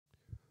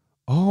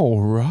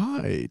All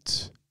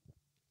right.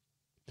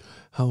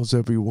 How's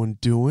everyone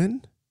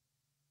doing?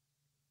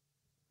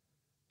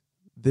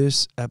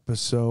 This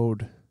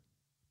episode,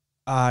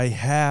 I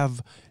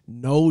have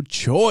no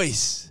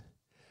choice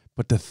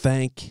but to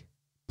thank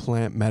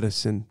plant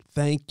medicine.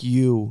 Thank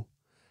you,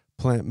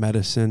 plant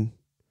medicine.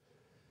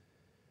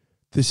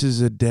 This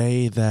is a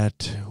day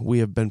that we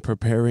have been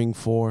preparing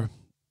for.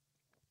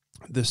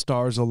 The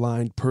stars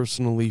aligned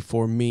personally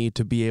for me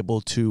to be able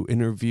to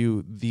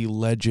interview the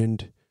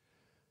legend,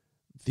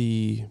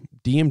 the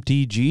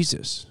DMT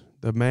Jesus,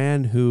 the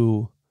man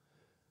who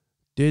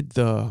did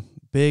the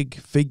big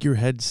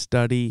figurehead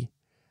study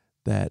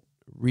that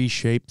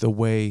reshaped the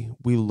way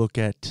we look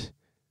at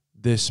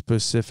this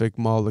specific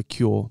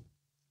molecule.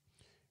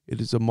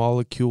 It is a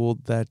molecule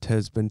that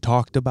has been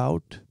talked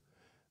about,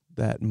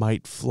 that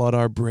might flood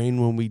our brain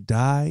when we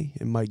die.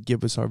 It might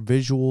give us our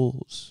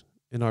visuals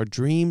in our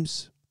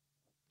dreams.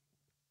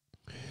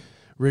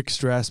 Rick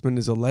Strassman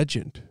is a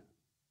legend.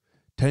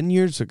 10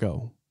 years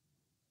ago,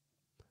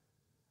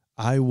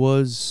 I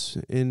was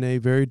in a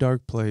very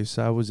dark place.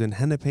 I was in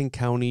Hennepin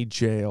County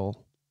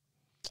Jail.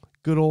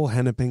 Good old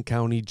Hennepin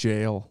County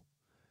Jail.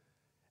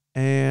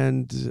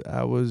 And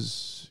I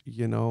was,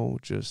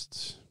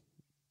 just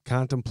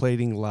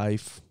contemplating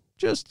life.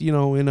 Just, in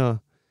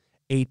a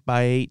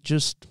 8x8,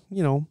 just,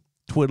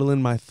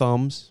 twiddling my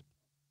thumbs.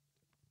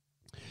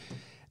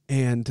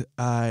 And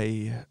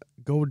I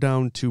go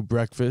down to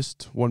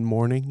breakfast one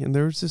morning, and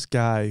there was this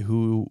guy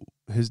who,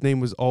 his name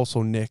was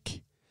also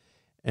Nick,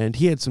 and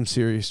he had some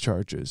serious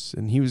charges,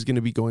 and he was going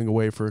to be going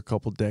away for a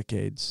couple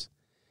decades,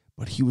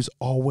 but he was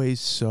always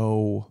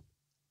so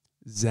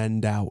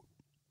zenned out.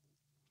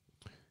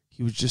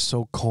 He was just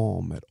so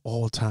calm at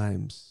all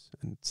times,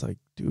 and it's like,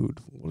 dude,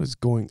 what is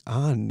going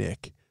on,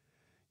 Nick?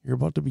 You're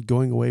about to be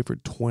going away for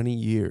 20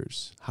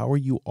 years. How are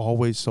you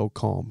always so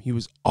calm? He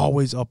was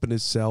always up in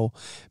his cell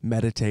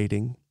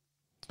meditating.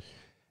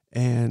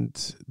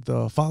 And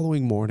the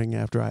following morning,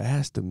 after I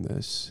asked him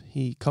this,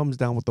 he comes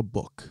down with a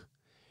book.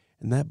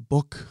 And that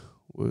book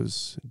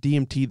was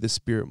DMT, the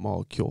Spirit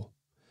Molecule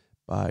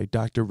by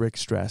Dr. Rick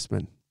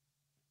Strassman.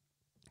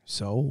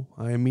 So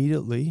I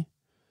immediately,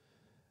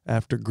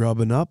 after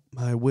grubbing up,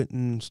 I went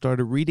and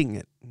started reading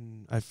it.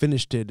 And I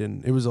finished it,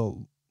 and it was a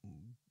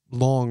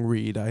long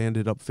read. I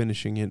ended up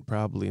finishing it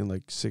probably in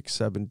like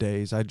 6-7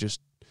 days. I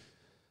just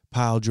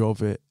pile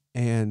drove it,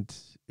 and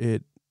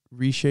it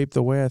reshaped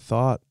the way I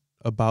thought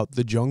about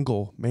the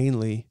jungle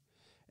mainly,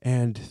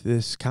 and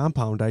this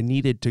compound I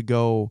needed to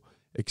go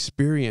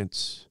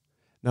experience.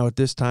 Now at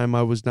this time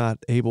I was not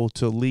able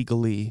to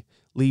legally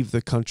leave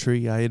the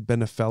country. I had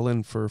been a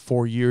felon for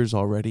 4 years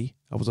already.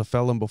 I was a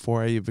felon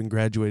before I even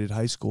graduated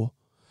high school,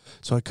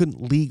 so I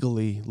couldn't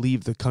legally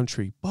leave the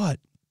country, but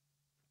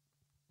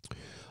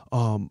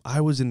I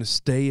was in a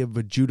stay of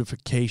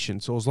adjudication.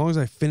 So as long as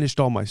I finished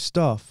all my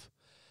stuff,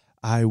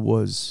 I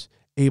was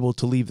able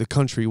to leave the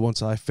country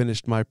once I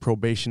finished my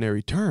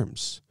probationary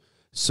terms.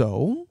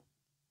 So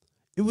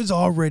it was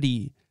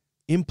already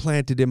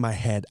implanted in my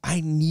head.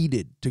 I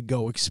needed to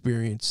go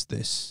experience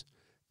this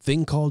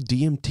thing called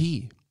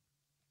DMT.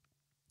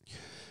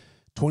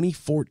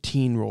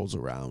 2014 rolls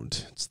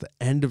around. It's the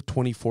end of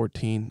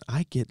 2014.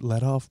 I get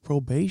let off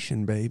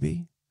probation,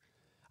 baby.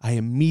 I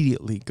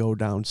immediately go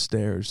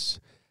downstairs,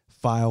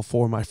 file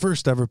for my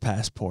first ever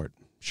passport.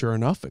 Sure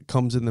enough, it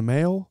comes in the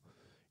mail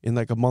in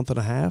like a month and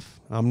a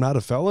half. I'm not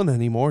a felon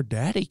anymore.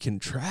 Daddy can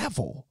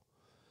travel.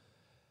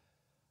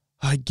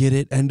 I get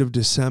it, end of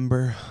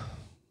December.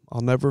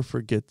 I'll never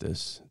forget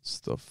this. It's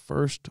the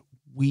first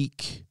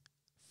week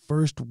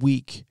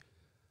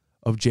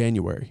of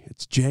January.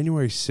 It's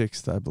January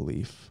 6th, I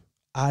believe.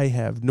 I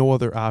have no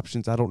other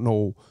options. I don't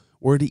know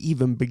where to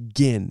even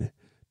begin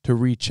to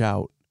reach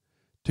out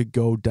to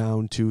go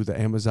down to the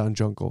Amazon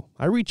jungle.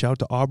 I reach out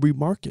to Aubrey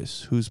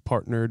Marcus, who's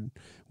partnered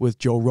with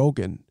Joe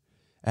Rogan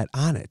at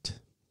On It.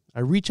 I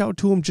reach out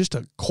to him, just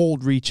a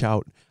cold reach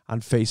out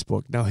on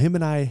Facebook. Now, him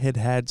and I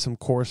had some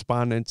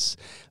correspondence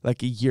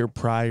like a year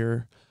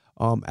prior,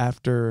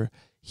 after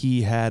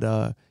he had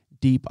a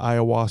deep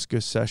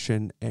ayahuasca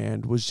session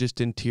and was just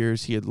in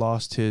tears. He had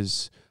lost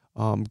his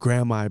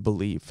grandma, I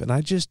believe. And I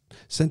just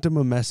sent him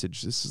a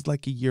message. This is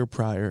like a year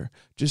prior,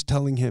 just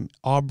telling him,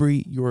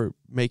 Aubrey, you're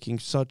making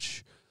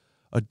such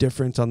a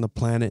difference on the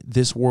planet.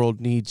 This world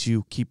needs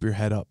you. Keep your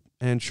head up.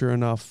 And sure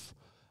enough,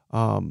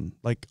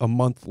 like a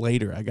month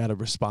later, I got a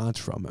response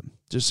from him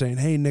just saying,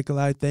 hey,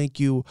 Nikolai, thank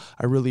you.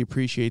 I really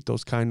appreciate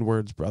those kind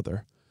words,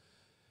 brother.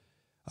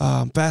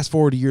 Fast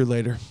forward a year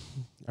later,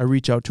 I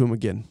reach out to him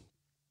again.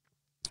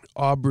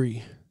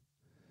 Aubrey,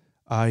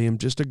 I am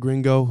just a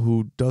gringo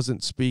who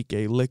doesn't speak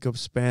a lick of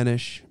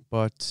Spanish,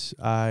 but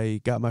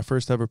I got my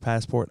first ever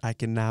passport. I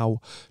can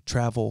now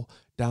travel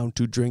down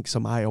to drink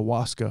some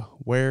ayahuasca.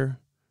 Where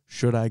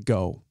should I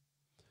go?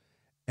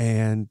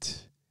 And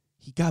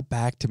he got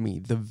back to me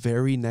the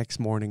very next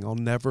morning. I'll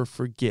never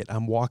forget.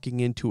 I'm walking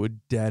into a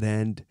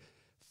dead-end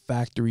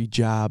factory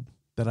job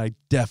that I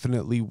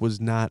definitely was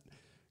not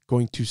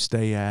going to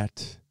stay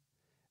at.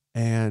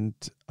 And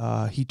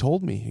he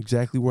told me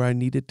exactly where I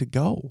needed to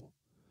go.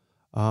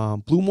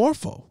 Blue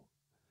Morpho.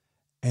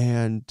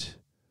 And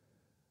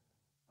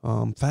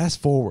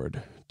fast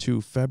forward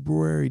to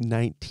February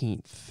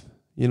 19th,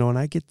 and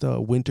I get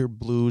the winter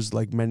blues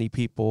like many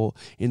people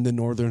in the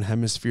Northern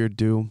Hemisphere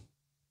do.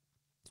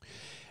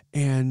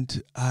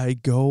 And I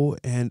go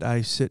and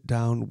I sit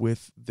down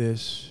with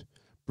this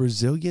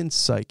Brazilian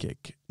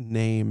psychic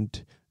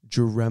named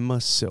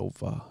Jurema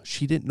Silva.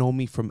 She didn't know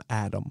me from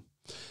Adam.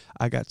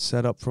 I got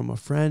set up from a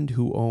friend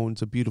who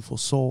owns a beautiful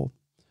soul.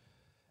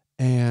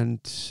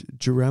 And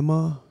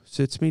Jurema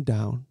sits me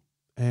down,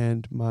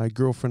 and my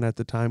girlfriend at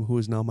the time, who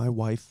is now my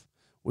wife,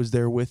 was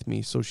there with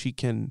me, so she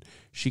can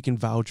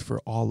vouch for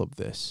all of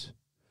this.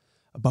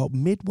 About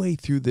midway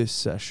through this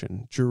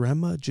session,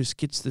 Jurema just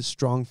gets this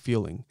strong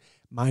feeling.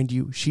 Mind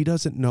you, she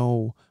doesn't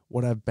know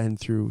what I've been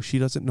through. She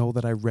doesn't know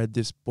that I read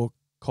this book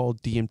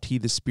called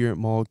DMT, the Spirit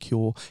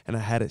Molecule, and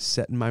I had it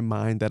set in my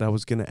mind that I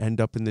was going to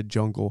end up in the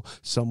jungle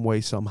some way,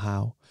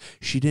 somehow.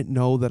 She didn't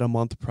know that a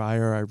month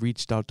prior I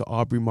reached out to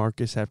Aubrey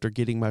Marcus after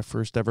getting my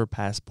first ever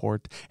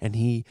passport, and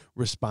he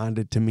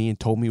responded to me and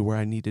told me where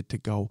I needed to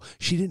go.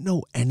 She didn't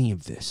know any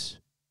of this.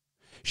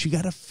 She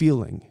got a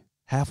feeling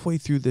halfway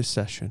through this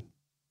session,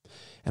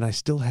 and I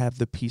still have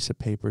the piece of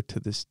paper to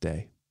this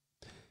day.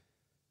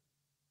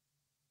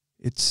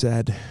 It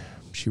said,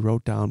 she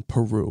wrote down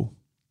Peru,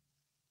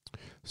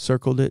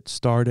 circled it,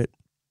 starred it,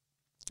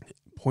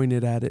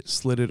 pointed at it,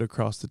 slid it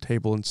across the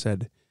table and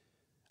said,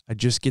 I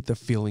just get the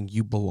feeling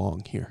you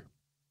belong here.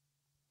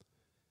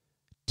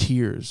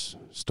 Tears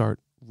start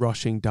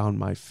rushing down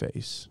my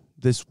face.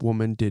 This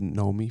woman didn't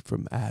know me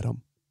from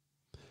Adam.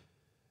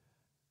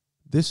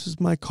 This is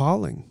my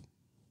calling.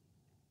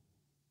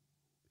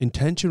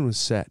 Intention was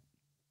set.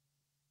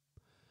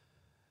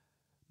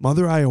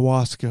 Mother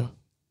Ayahuasca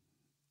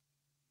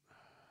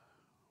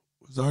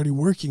was already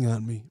working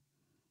on me.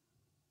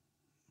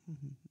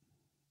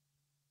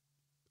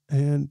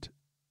 And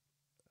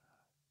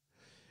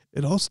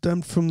it all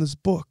stemmed from this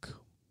book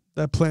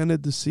that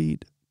planted the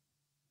seed.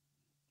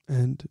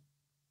 And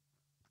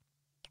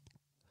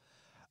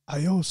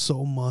I owe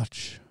so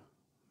much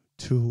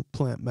to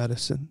plant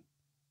medicine.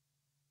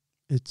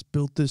 It's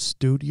built this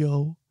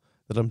studio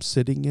that I'm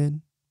sitting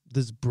in,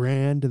 this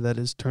brand that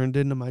has turned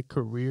into my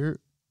career,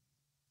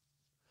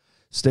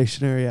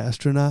 Stationary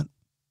Astronaut.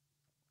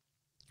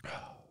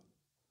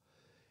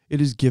 It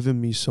has given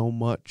me so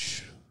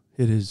much.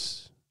 It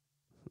has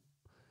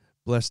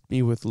blessed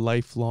me with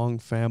lifelong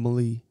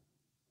family,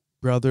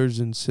 brothers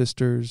and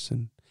sisters,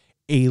 and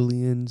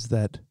aliens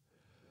that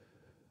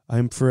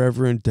I'm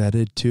forever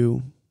indebted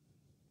to.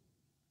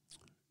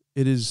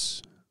 It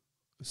has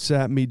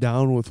sat me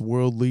down with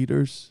world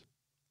leaders.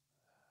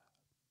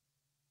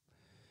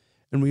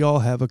 And we all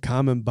have a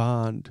common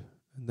bond,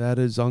 and that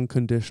is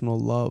unconditional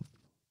love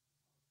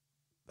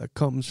that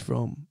comes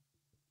from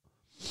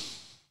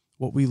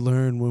what we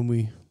learn when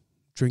we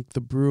drink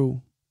the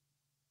brew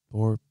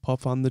or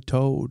puff on the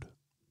toad.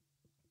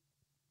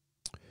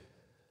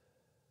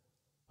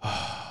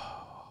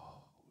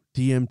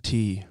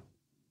 DMT.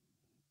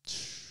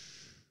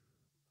 It's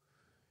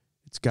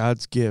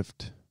God's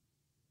gift.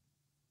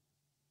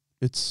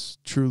 It's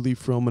truly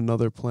from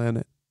another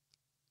planet,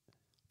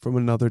 from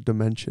another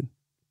dimension.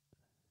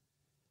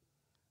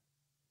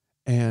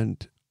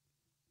 And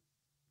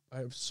I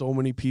have so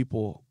many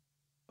people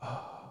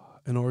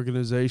and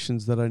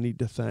organizations that I need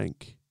to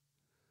thank.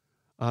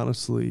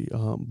 Honestly,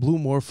 Blue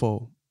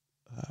Morpho,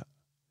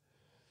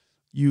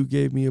 you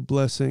gave me a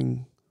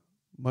blessing,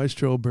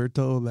 Maestro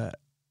Alberto, that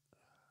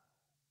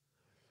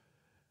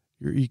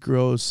your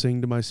Icros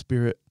sing to my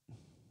spirit.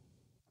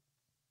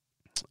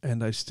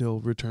 And I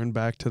still return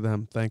back to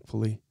them,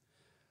 thankfully,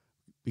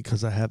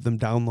 because I have them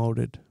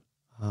downloaded.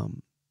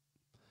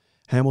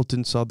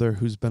 Hamilton Souther,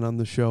 who's been on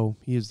the show,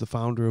 he is the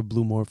founder of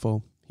Blue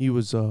Morpho. He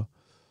was a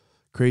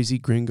crazy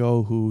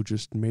gringo who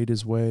just made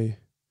his way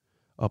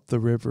up the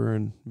river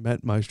and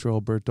met Maestro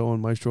Alberto,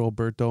 and Maestro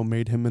Alberto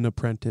made him an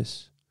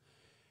apprentice.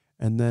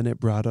 And then it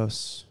brought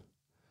us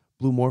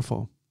Blue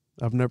Morpho.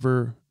 I've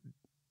never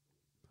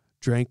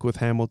drank with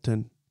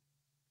Hamilton.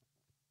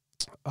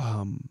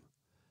 Matt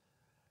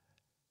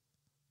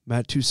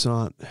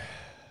Toussaint,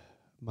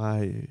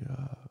 my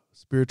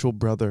spiritual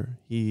brother,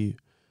 he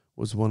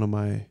was one of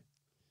my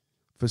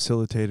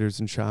facilitators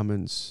and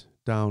shamans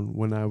down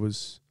when I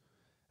was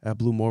at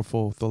Blue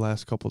Morpho the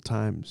last couple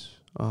times.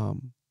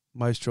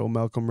 Maestro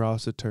Malcolm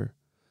Rossiter,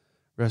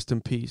 rest in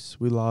peace.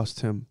 We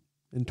lost him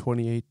in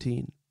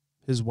 2018.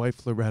 His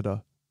wife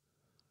Loretta.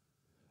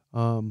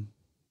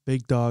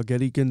 Big Dog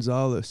Eddie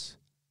Gonzalez.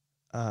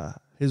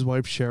 His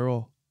wife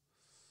Cheryl.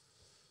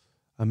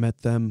 I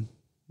met them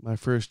my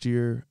first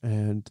year,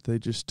 and they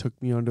just took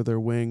me under their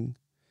wing.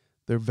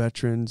 They're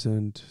veterans,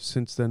 and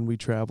since then we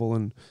travel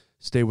and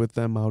stay with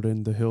them out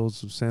in the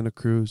hills of Santa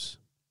Cruz.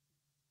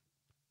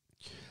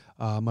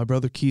 My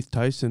brother Keith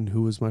Tyson,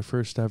 who was my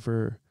first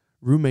ever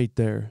roommate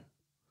there,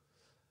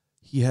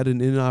 he had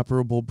an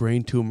inoperable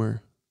brain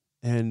tumor,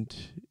 and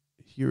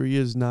here he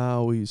is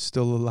now. He's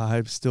still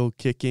alive, still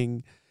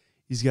kicking.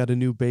 He's got a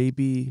new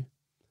baby.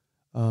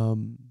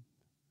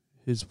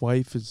 His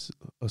wife is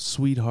a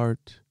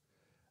sweetheart.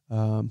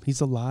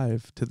 He's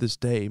alive to this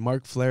day.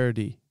 Mark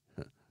Flaherty,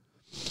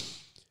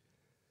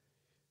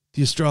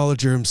 the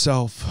astrologer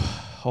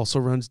himself, also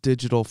runs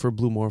digital for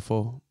Blue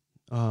Morpho.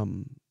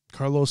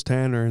 Carlos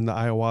Tanner and the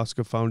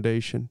Ayahuasca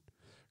Foundation.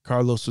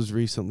 Carlos was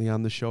recently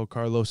on the show.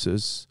 Carlos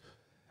is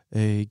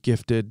a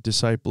gifted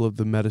disciple of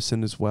the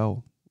medicine as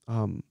well.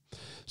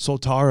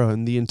 Soltara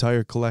and the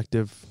entire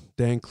collective,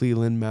 Dan,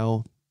 Cleland,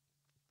 Mel,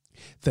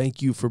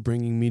 thank you for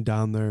bringing me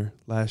down there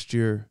last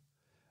year.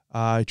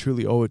 I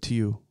truly owe it to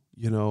you.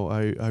 You know,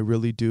 I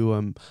really do.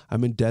 I'm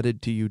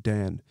indebted to you,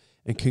 Dan.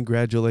 And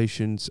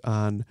congratulations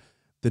on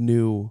the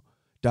new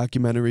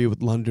documentary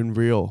with London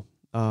Real.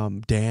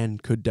 Dan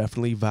could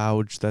definitely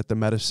vouch that the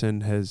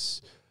medicine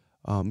has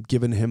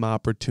given him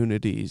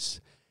opportunities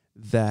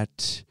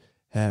that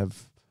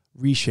have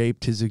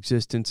reshaped his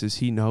existence as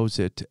he knows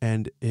it,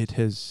 and it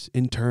has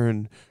in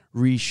turn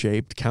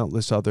reshaped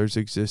countless others'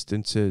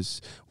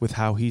 existences with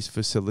how he's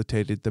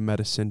facilitated the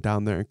medicine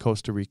down there in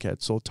Costa Rica at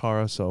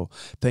Soltara. So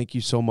thank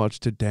you so much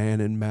to Dan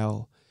and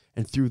Mel.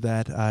 And through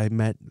that, I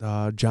met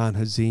John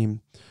Hazim,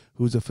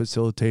 who's a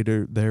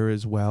facilitator there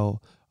as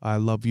well. I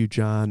love you,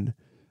 John.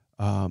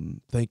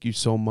 Thank you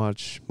so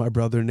much. My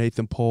brother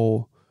Nathan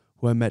Pohl,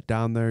 who I met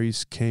down there,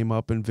 he's came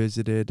up and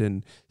visited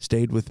and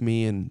stayed with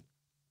me, and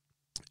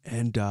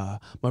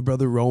my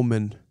brother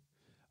Roman,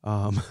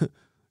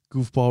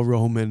 Goofball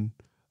Roman,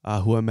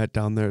 who I met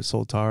down there at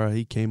Soltara.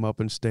 He came up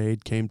and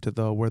stayed, came to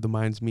the Where the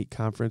Minds Meet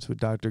conference with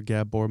Dr.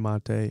 Gabor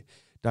Mate,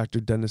 Dr.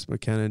 Dennis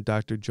McKenna, and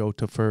Dr. Joe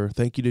Tafur.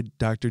 Thank you to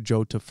Dr.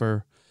 Joe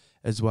Tafur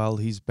as well.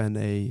 He's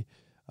been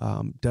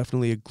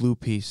definitely a glue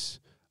piece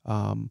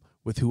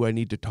with who I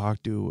need to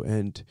talk to.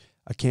 And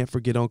I can't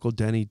forget Uncle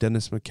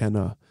Dennis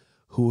McKenna,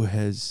 who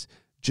has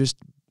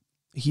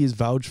he has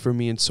vouched for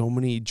me in so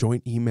many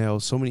joint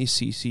emails, so many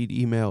CC'd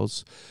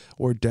emails,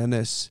 where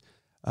Dennis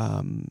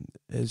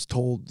has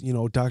told,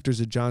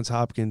 doctors at Johns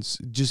Hopkins,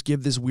 just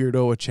give this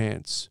weirdo a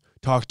chance,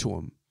 talk to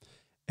him.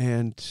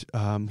 And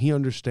he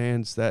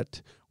understands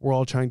that we're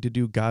all trying to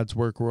do God's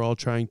work. We're all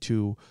trying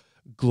to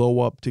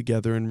glow up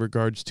together in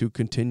regards to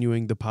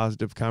continuing the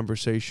positive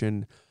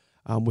conversation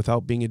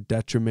without being a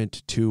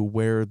detriment to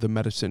where the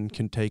medicine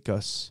can take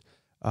us.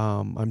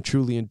 I'm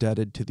truly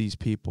indebted to these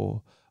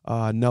people.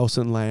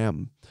 Nelson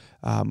Lamb,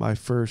 my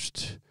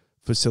first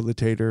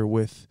facilitator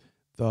with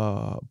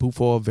the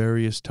Bufo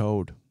alvarius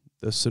toad,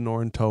 the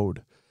Sonoran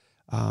toad,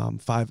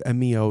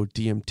 5-MeO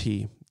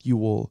DMT. You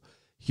will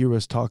hear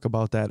us talk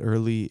about that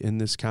early in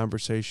this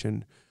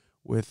conversation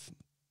with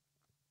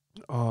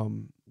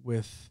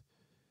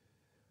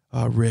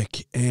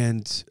Rick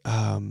and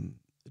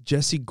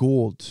Jesse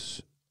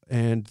Gould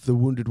and the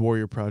Wounded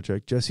Warrior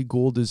Project. Jesse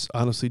Gould is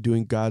honestly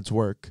doing God's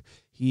work.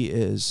 He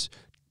is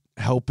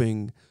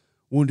helping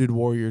wounded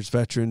warriors,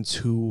 veterans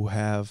who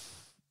have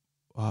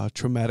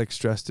traumatic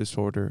stress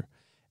disorder,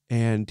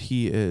 and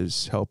he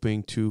is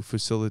helping to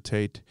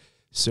facilitate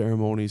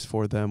ceremonies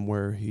for them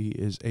where he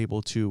is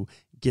able to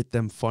get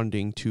them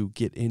funding to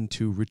get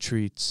into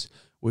retreats,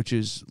 which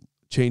is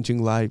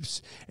changing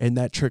lives, and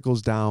that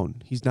trickles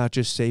down. He's not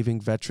just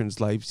saving veterans'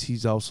 lives,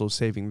 he's also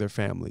saving their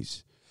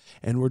families.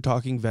 And we're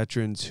talking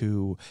veterans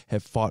who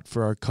have fought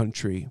for our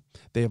country.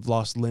 They have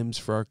lost limbs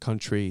for our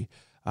country.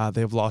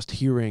 They have lost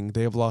hearing.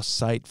 They have lost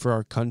sight for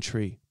our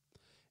country.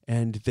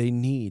 And they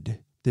need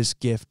this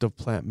gift of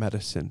plant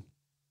medicine.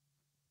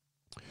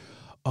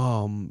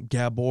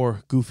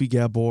 Gabor, Goofy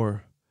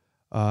Gabor,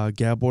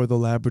 Gabor the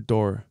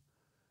Labrador.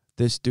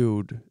 This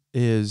dude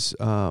is,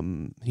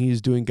 he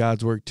is doing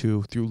God's work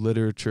too through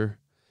literature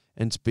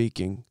and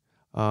speaking.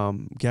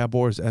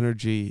 Gabor's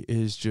energy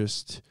is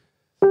just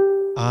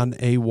on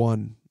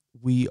A1.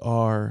 We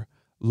are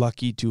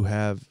lucky to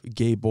have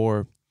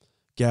Gabor,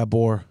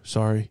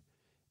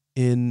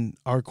 in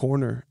our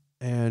corner,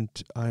 and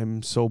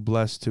I'm so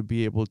blessed to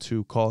be able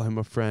to call him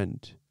a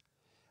friend.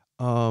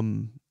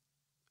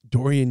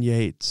 Dorian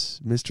Yates,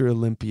 Mr.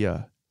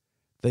 Olympia,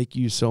 thank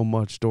you so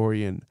much,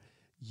 Dorian.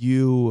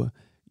 You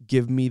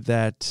give me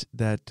that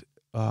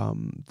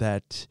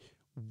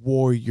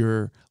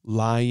warrior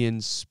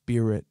lion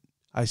spirit.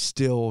 I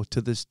still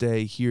to this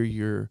day hear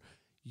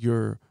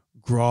your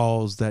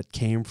growls that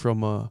came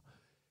from a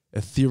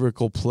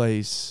ethereal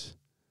place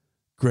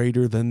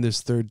greater than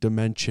this third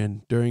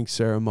dimension during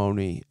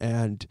ceremony,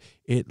 and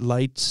it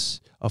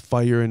lights a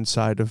fire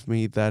inside of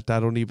me that I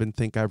don't even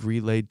think I've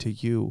relayed to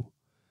you.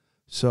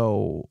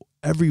 So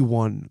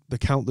everyone, the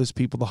countless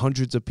people, the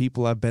hundreds of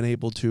people I've been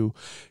able to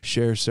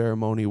share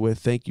ceremony with,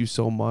 thank you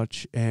so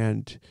much.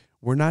 And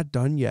we're not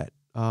done yet.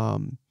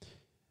 The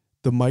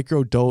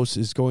microdose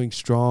is going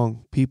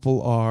strong.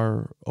 People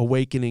are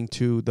awakening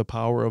to the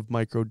power of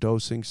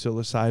microdosing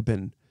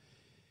psilocybin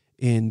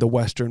in the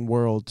Western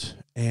world,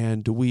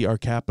 and we are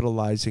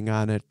capitalizing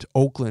on it.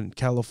 Oakland,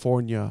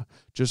 California,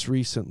 just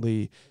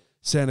recently,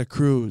 Santa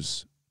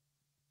Cruz,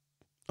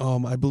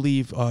 I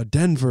believe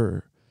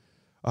Denver,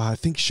 I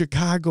think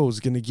Chicago's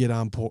going to get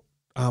on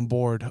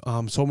board.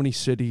 So many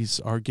cities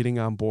are getting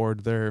on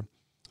board.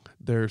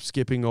 They're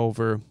skipping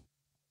over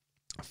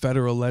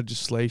federal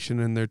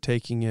legislation, and they're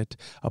taking it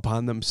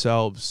upon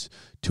themselves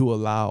to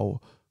allow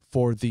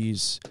for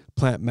these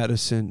plant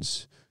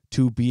medicines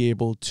to be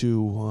able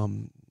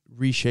to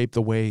reshape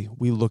the way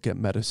we look at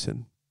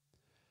medicine.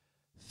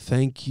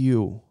 Thank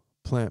you,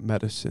 plant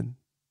medicine.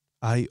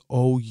 I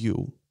owe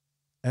you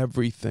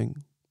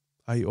everything.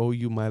 I owe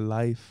you my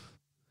life.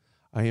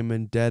 I am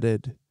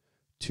indebted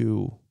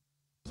to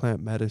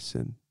plant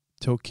medicine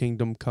till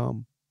kingdom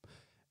come.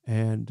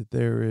 And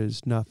there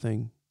is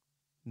nothing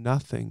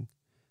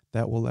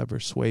that will ever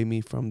sway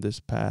me from this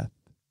path.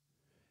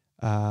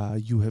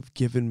 You have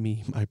given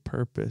me my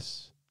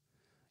purpose.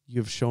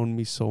 You've shown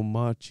me so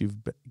much. You've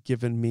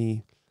given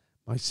me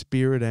my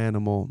spirit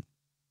animal.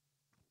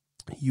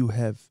 You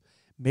have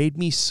made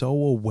me so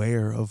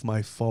aware of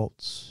my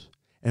faults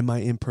and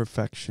my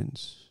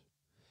imperfections,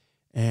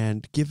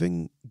 and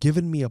given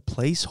me a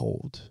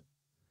placehold,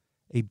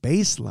 a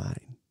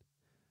baseline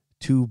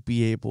to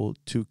be able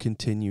to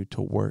continue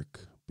to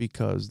work,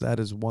 because that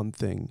is one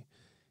thing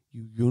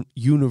you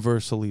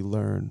universally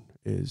learn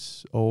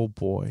is, oh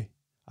boy,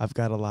 I've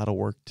got a lot of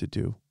work to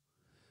do.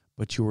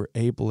 But you were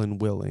able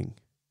and willing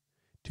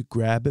to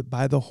grab it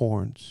by the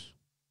horns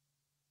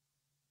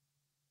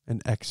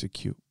and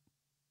execute.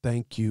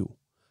 Thank you,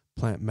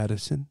 plant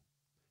medicine.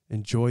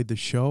 Enjoyed the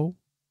show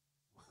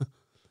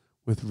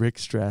with Rick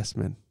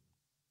Strassman.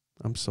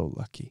 I'm so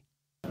lucky.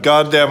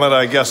 God damn it,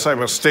 I guess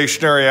I'm a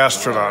stationary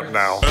astronaut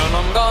now. And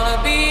I'm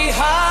gonna be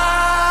high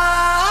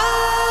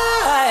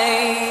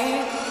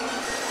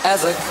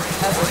as a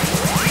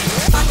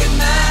fucking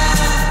man.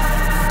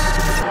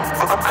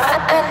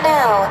 And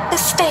now, the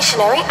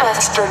stationary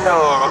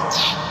astronaut.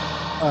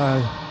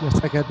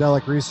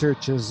 Psychedelic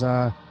research is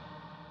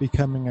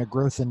becoming a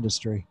growth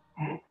industry.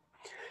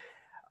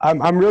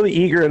 I'm really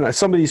eager, and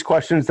some of these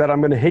questions that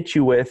I'm going to hit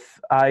you with,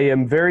 I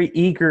am very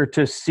eager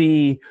to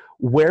see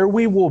where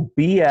we will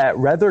be at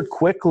rather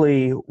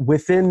quickly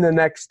within the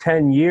next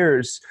 10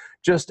 years,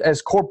 just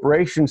as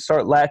corporations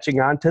start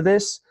latching onto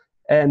this,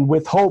 and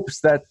with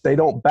hopes that they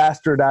don't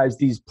bastardize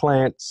these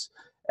plants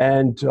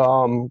and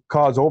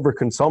cause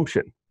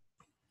overconsumption.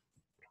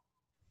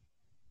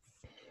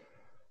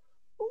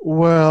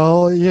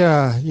 Well,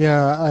 yeah.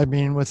 I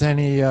mean, with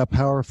any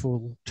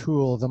powerful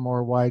tool, the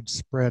more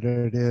widespread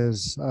it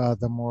is,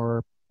 the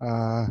more,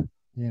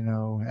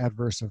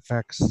 adverse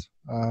effects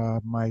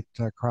might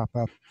crop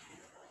up.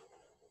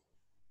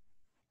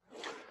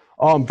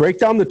 Break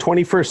down the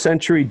 21st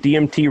century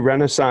DMT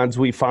renaissance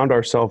we found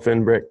ourselves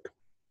in, Rick.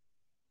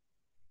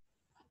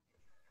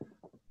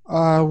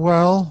 I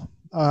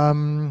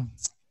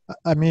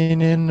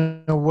mean,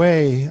 in a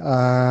way,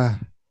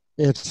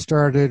 it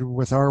started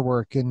with our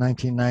work in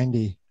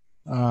 1990,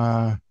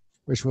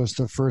 which was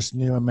the first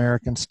new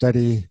American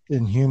study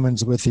in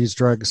humans with these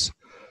drugs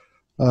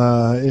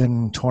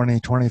in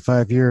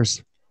 25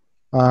 years.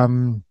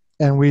 And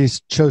we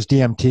chose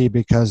DMT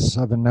because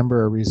of a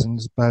number of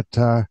reasons, but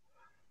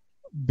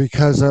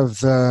because of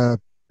the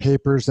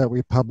papers that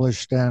we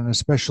published, and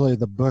especially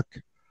the book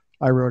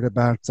I wrote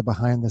about, the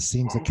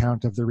behind-the-scenes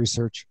account of the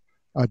research,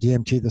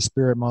 DMT, the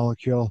spirit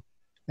molecule,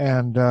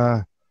 and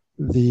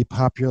the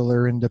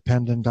popular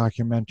independent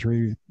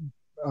documentary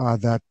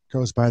that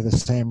goes by the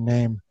same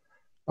name.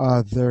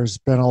 There's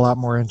been a lot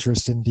more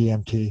interest in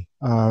DMT,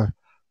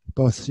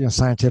 both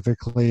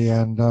scientifically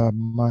and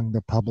among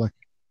the public.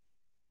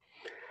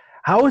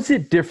 How is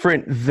it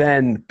different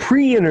than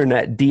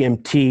pre-internet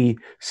DMT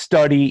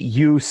study,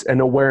 use, and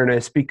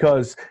awareness?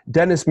 Because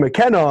Dennis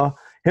McKenna,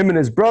 him and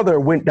his brother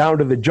went down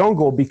to the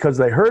jungle because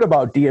they heard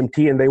about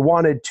DMT and they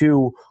wanted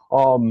to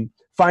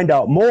find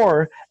out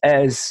more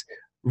as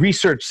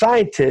research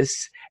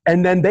scientists.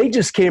 And then they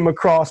just came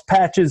across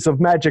patches of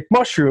magic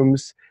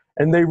mushrooms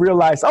and they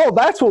realized, oh,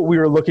 that's what we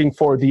were looking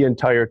for the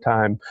entire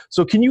time.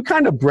 So can you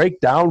kind of break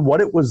down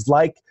what it was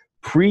like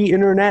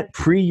pre-internet,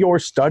 pre your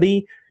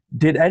study?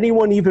 Did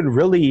anyone even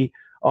really,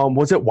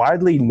 was it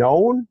widely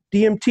known,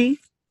 DMT?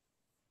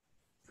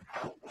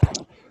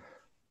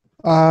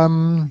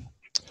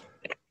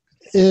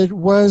 It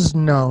was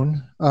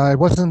known. It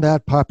wasn't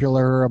that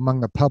popular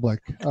among the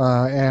public.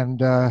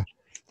 And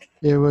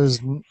it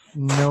was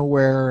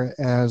nowhere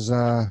as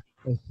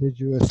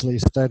assiduously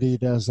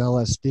studied as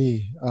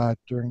LSD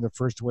during the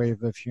first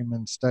wave of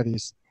human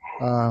studies.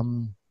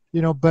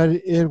 But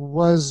it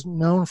was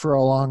known for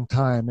a long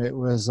time. It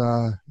was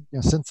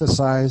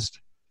synthesized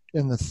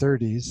in the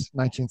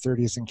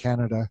 1930s in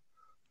Canada,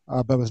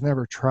 but was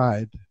never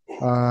tried.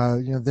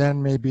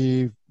 Then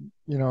maybe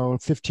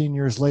 15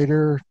 years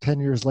later, 10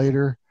 years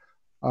later,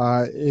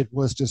 it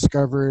was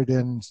discovered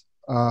in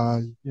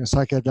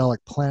psychedelic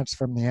plants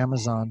from the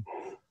Amazon,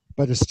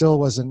 but it still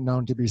wasn't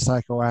known to be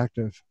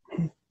psychoactive.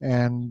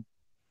 And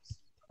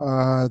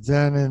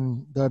then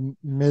in the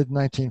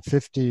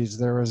mid-1950s,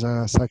 there was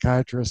a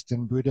psychiatrist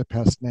in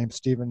Budapest named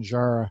Stephen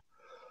Jara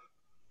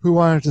who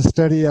wanted to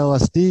study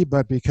LSD,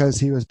 but because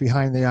he was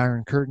behind the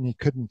Iron Curtain, he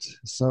couldn't.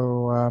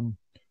 So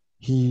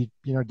he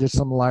did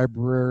some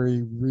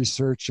library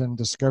research and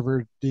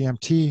discovered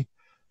DMT,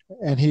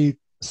 and he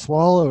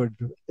swallowed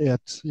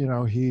it.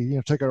 He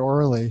took it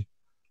orally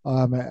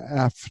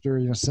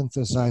after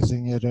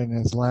synthesizing it in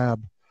his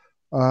lab,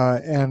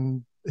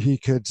 and he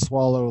could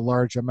swallow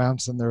large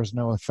amounts and there was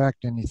no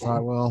effect. And he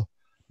thought, well,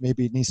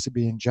 maybe it needs to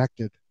be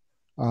injected.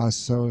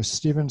 So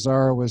Stephen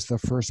Zara was the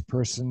first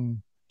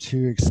person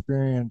to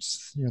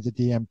experience, the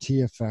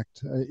DMT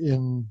effect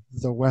in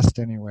the West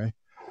anyway.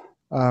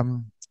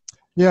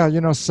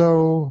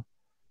 So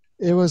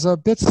it was a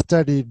bit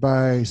studied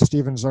by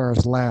Stephen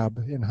Zara's lab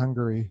in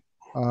Hungary,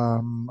 a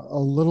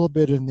little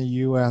bit in the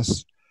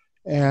US.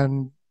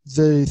 And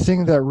the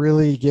thing that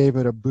really gave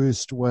it a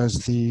boost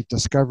was the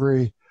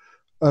discovery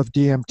of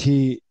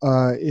DMT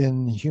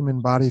in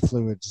human body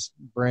fluids,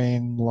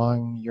 brain,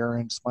 lung,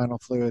 urine, spinal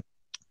fluid.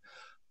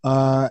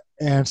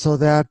 And so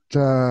that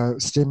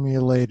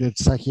stimulated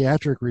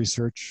psychiatric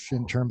research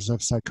in terms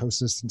of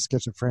psychosis and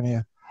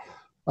schizophrenia.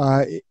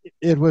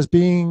 It was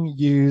being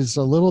used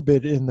a little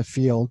bit in the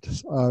field.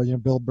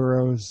 Bill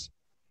Burroughs,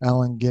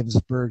 Allen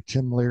Ginsberg,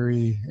 Tim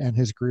Leary, and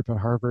his group at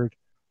Harvard,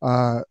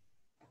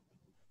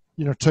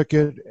 took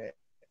it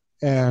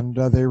and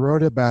they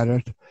wrote about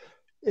it.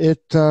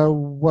 It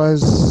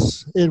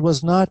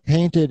was not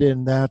painted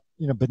in that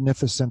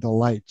beneficent a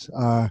light.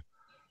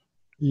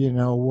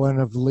 One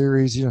of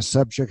Leary's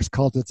subjects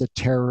called it the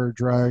terror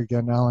drug,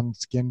 and Allen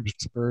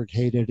Ginsberg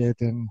hated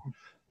it, and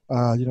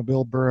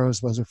Bill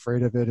Burroughs was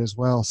afraid of it as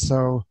well.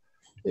 So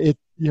it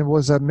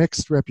was a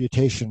mixed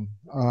reputation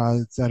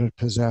that it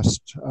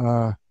possessed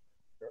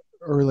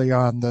early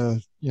on,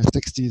 the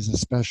 60s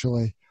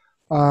especially.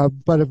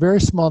 But a very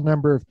small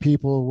number of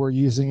people were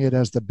using it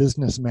as the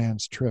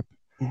businessman's trip.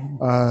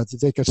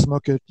 They could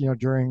smoke it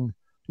during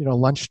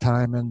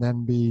lunchtime and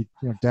then be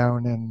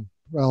down and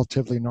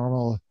relatively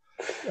normal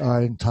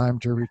in time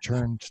to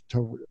return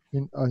to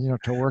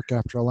work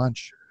after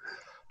lunch.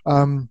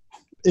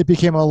 It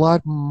became a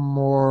lot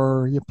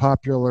more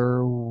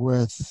popular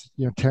with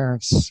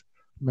Terence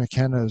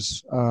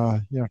McKenna's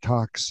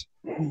talks,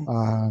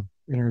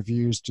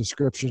 interviews,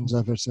 descriptions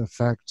of its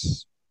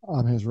effects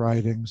on his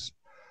writings.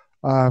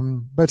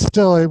 But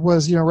still, it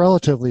was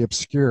relatively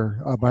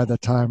obscure by the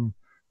time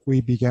we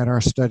began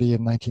our study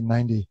in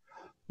 1990.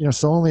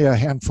 So only a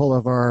handful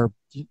of our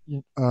 6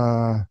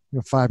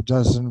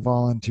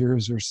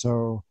 volunteers or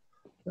so,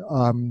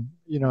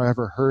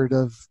 ever heard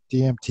of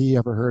DMT,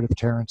 ever heard of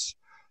Terence.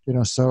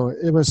 So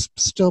it was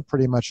still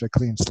pretty much a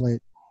clean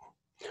slate.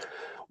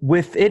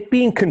 With it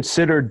being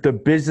considered the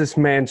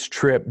businessman's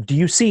trip, do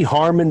you see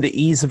harm in the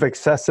ease of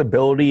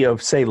accessibility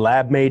of, say,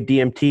 lab-made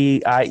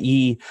DMT,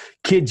 i.e.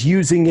 kids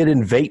using it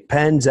in vape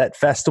pens at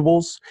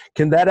festivals?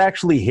 Can that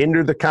actually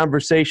hinder the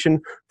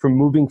conversation from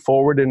moving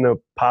forward in a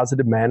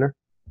positive manner?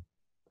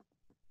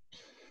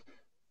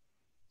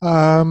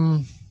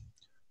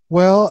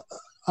 Well,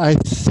 I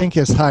think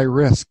it's high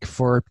risk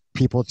for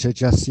people to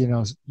just,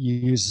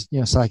 use,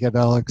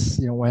 psychedelics,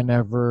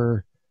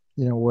 whenever,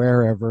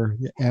 wherever,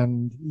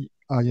 and,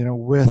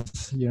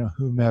 with,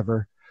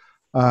 whomever.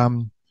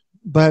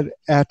 But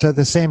at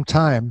the same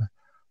time,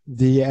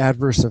 the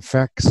adverse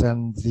effects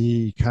and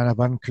the kind of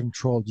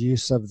uncontrolled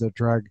use of the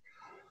drug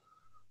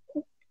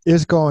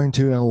is going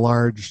to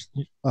enlarge,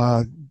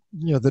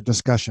 the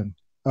discussion,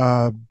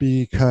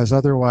 because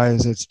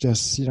otherwise it's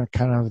just,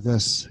 kind of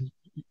this,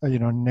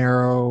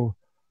 narrow,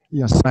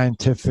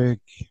 scientific.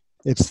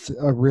 It's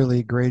a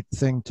really great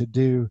thing to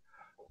do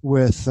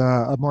with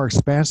a more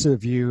expansive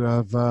view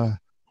of,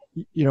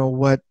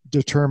 what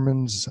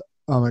determines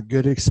a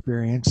good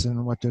experience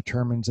and what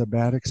determines a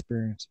bad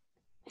experience.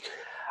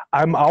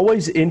 I'm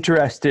always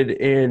interested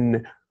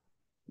in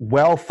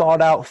well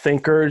thought out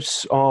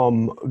thinkers,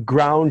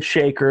 ground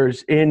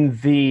shakers in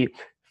the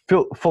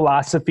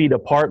philosophy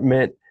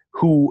department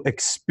who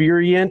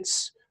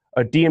experience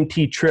a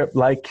DMT trip,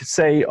 like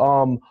say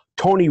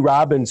Tony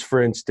Robbins,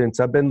 for instance.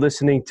 I've been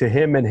listening to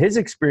him and his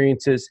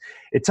experiences.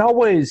 It's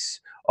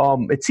always,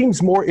 it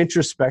seems more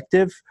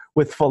introspective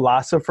with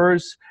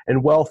philosophers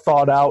and well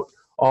thought out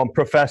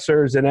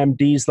professors and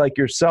MDs like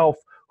yourself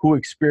who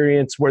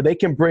experience, where they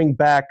can bring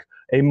back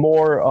a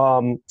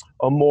more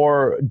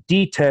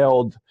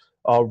detailed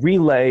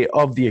relay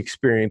of the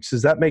experience.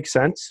 Does that make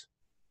sense?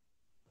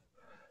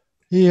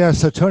 Yeah,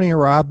 so Tony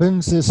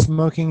Robbins is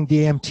smoking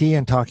DMT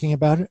and talking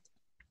about it?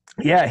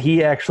 Yeah,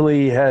 he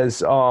actually has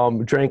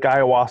drank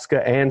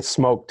ayahuasca and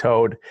smoked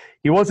toad.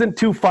 He wasn't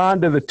too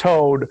fond of the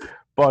toad,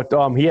 but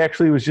he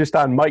actually was just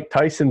on Mike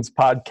Tyson's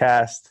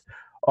podcast,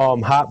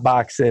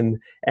 Hotboxing,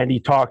 and he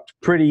talked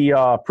pretty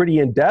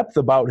in depth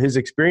about his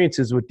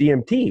experiences with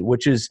DMT,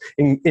 which is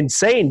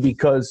insane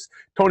because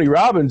Tony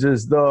Robbins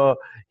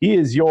he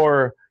is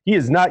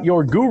not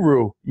your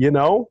guru,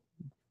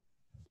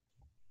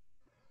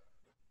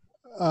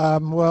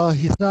 Well,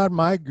 he's not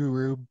my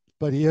guru,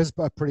 but he is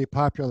a pretty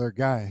popular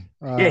guy.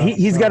 Yeah,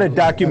 he's got a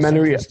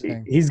documentary.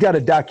 He's got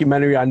a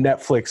documentary on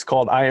Netflix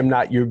called "I Am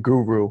Not Your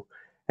Guru,"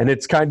 and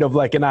it's kind of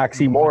like an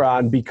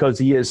oxymoron because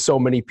he is so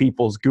many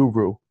people's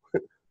guru.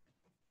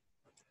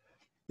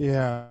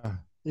 Yeah,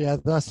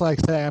 that's like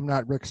saying I'm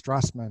not Rick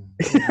Strassman.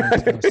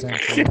 It makes no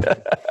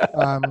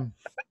sense.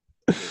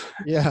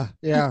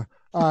 Yeah.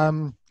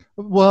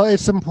 Well,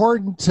 it's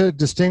important to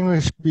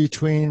distinguish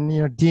between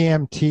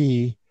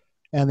DMT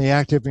and the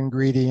active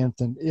ingredient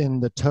in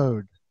the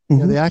toad.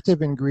 the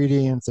active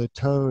ingredient of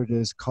toad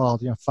is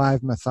called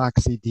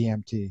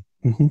 5-methoxy-DMT,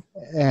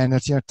 and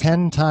it's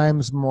 10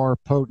 times more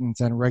potent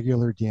than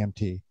regular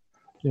DMT.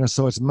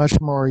 So it's much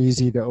more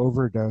easy to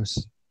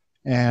overdose,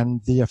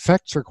 and the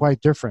effects are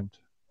quite different.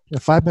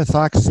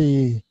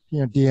 5-methoxy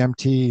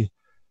DMT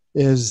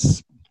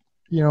is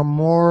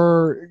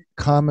more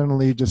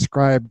commonly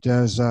described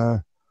as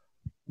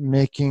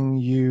making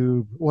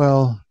you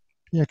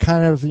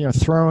kind of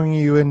throwing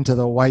you into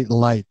the white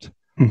light.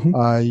 Your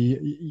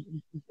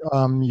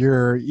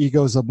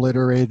ego's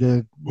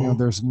obliterated.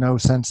 There's no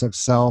sense of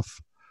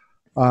self,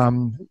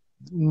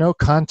 no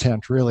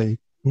content really,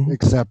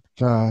 except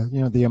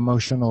the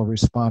emotional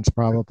response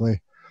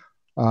probably.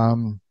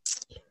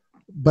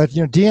 But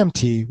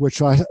DMT,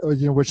 which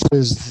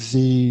is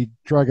the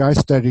drug I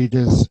studied,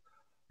 is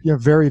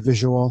very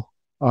visual.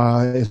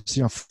 It's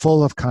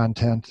full of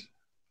content.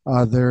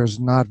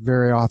 There's not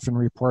very often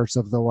reports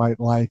of the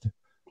white light.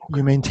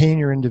 You maintain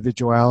your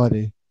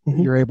individuality.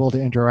 You're able to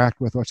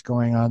interact with what's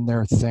going on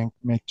there, think,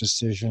 make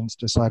decisions,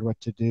 decide what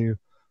to do,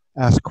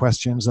 ask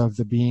questions of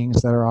the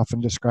beings that are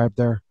often described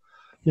there.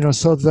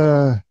 So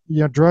the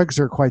drugs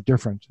are quite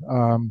different.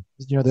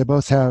 They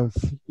both have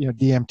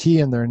DMT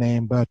in their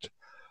name, but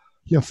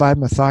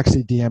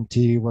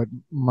 5-methoxy-DMT, what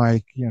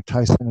Mike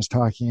Tyson is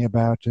talking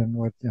about, and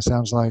what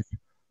sounds like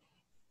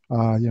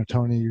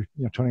Tony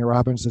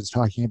Robbins is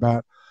talking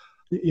about,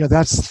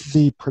 that's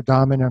the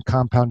predominant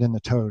compound in the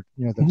toad,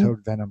 the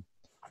toad venom.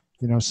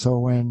 So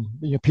when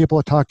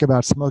people talk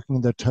about smoking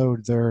the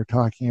toad, they're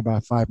talking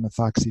about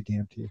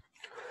 5-methoxy-DMT.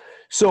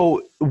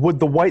 So with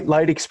the white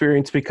light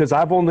experience, because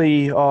I've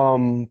only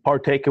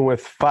partaken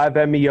with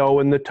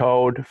 5-MeO in the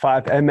toad,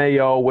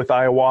 5-MeO with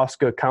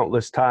ayahuasca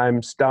countless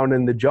times down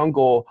in the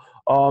jungle,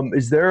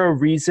 is there a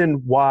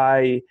reason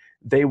why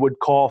they would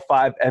call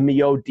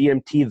 5-MeO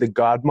DMT the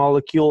God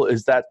molecule?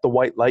 Is that the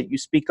white light you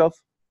speak of?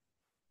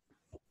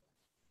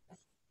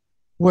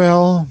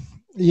 Well,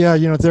 yeah,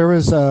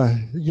 there's a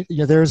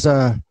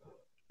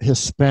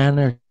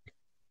Hispanic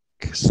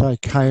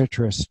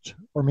psychiatrist,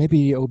 or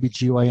maybe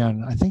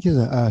OBGYN. I think he's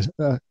a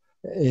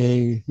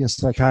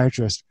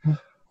psychiatrist.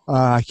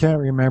 I can't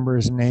remember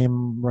his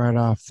name right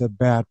off the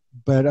bat,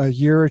 but a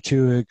year or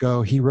two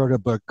ago, he wrote a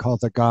book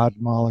called The God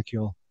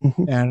Molecule,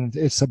 and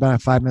it's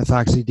about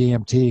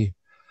 5-methoxy-DMT.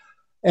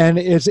 And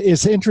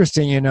it's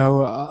interesting,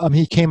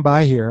 he came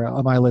by here.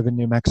 I live in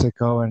New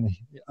Mexico, and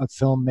a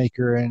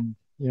filmmaker and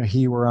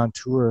he were on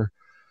tour,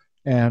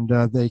 and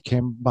they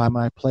came by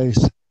my place,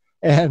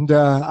 and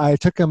I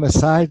took him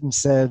aside and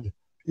said,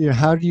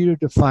 how do you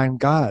define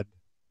God?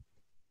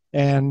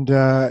 And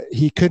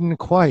he couldn't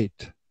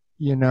quite,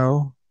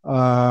 so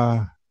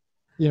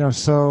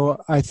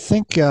I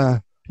think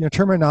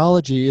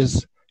terminology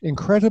is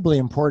incredibly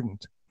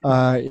important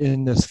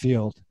in this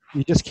field.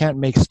 You just can't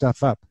make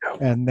stuff up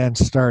and then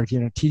start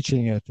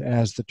teaching it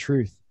as the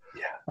truth.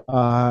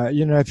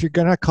 If you're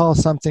going to call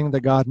something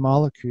the God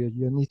molecule,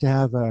 you need to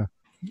have a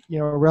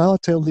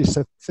relatively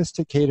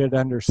sophisticated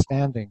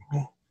understanding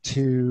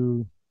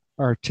to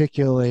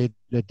articulate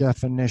the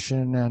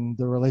definition and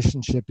the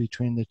relationship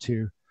between the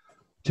two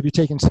to be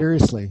taken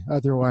seriously.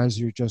 Otherwise,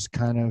 you're just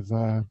kind of,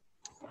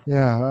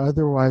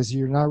 otherwise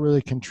you're not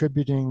really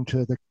contributing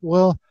to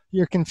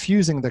you're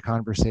confusing the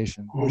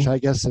conversation, which I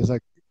guess is a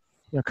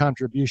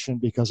contribution,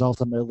 because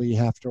ultimately you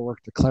have to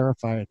work to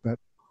clarify it. But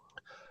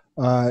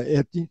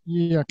it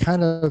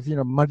kind of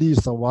muddies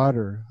the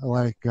water,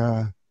 like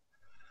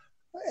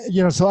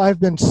so I've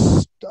been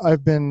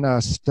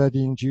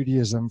studying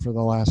Judaism for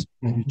the last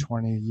maybe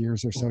 20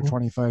 years or so,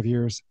 25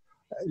 years,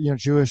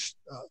 Jewish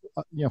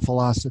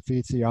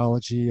philosophy,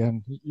 theology,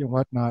 and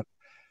whatnot,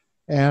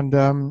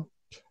 and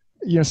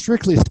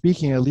strictly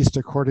speaking, at least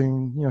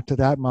according to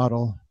that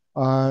model,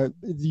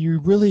 you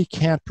really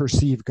can't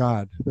perceive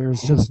God.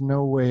 There's just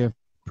no way of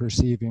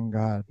perceiving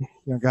God.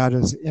 God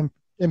is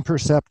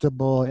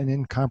imperceptible and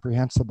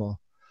incomprehensible.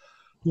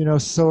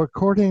 So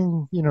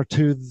according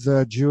to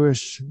the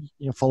Jewish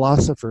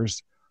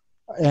philosophers,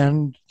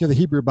 and the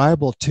Hebrew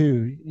Bible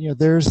too,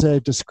 there's a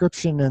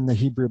description in the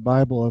Hebrew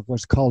Bible of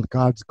what's called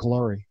God's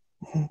glory,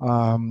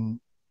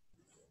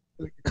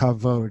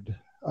 kavod,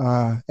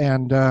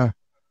 and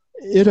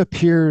it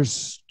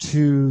appears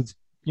to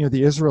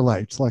the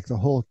Israelites, like the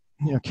whole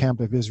camp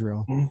of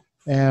Israel,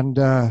 and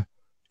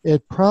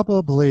it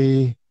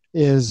probably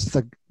is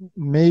the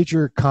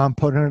major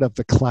component of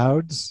the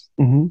clouds,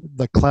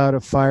 the cloud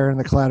of fire and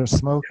the cloud of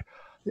smoke.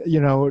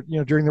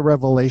 During the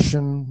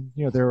Revelation,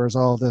 there was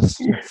all this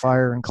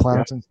fire and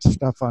clouds and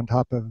stuff on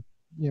top of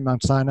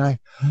Mount Sinai.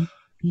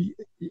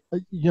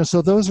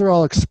 So those are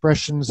all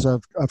expressions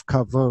of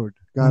kavod,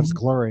 God's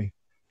glory.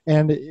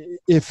 And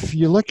if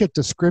you look at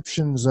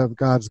descriptions of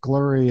God's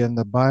glory in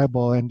the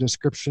Bible and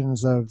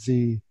descriptions of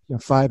the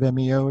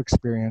 5-MeO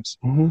experience,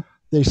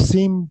 they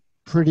seem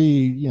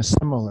pretty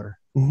similar.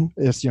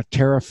 It's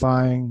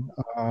terrifying.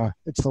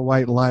 It's the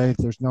white light.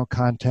 There's no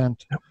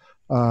content.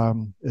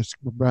 It's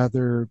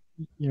rather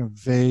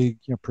vague,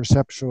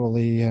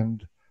 perceptually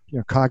and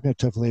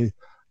cognitively,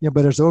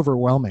 but it's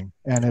overwhelming,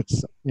 and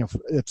it's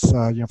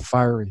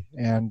fiery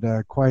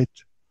and quite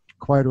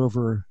quite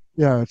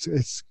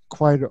it's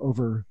quite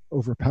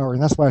overpowering.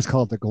 That's why it's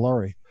called the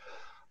glory.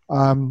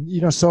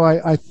 So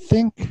I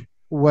think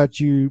what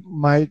you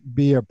might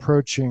be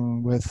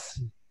approaching with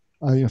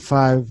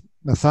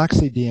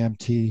 5-methoxy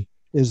DMT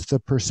is the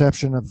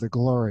perception of the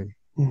glory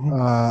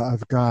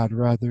of God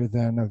rather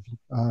than of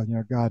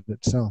God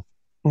itself.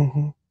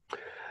 Mm-hmm.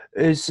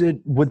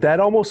 Would that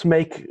almost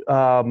make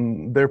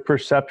their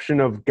perception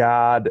of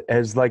God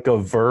as like a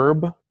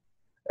verb,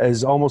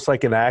 as almost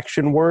like an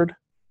action word?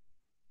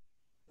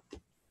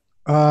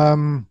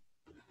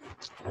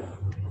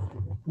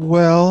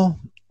 Well,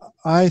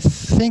 I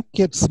think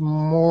it's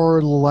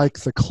more like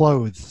the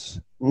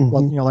clothes,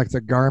 like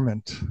the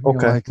garment,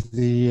 like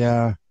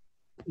the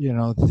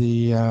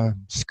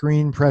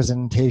screen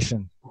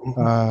presentation.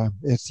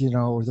 It's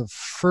the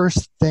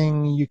first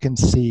thing you can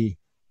see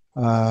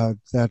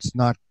that's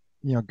not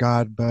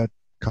God, but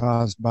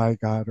caused by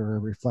God or a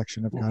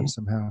reflection of God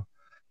somehow,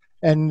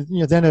 and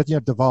then it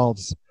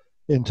devolves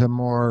into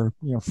more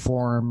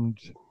formed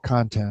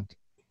content.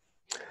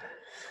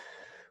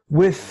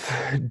 With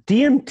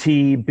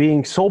DMT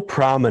being so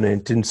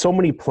prominent in so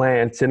many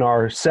plants, in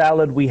our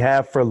salad we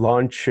have for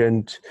lunch,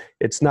 and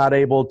it's not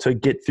able to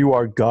get through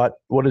our gut.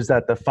 What is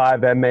that? The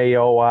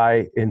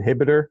 5-MAOI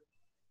inhibitor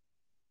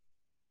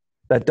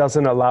that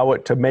doesn't allow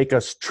it to make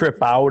us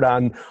trip out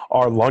on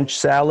our lunch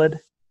salad.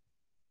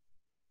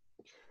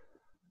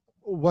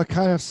 What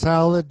kind of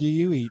salad do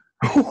you eat?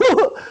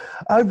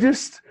 I'm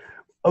just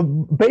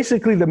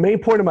basically the main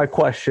point of my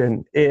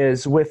question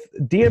is with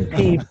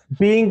DMT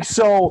being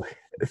so.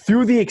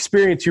 Through the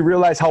experience, you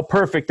realize how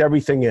perfect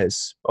everything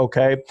is,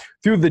 okay?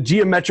 Through the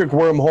geometric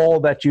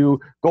wormhole that you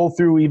go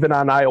through even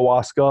on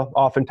ayahuasca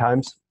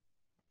oftentimes.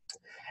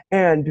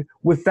 And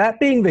with that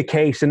being the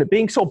case and it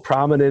being so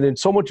prominent and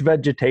so much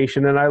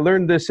vegetation, and I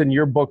learned this in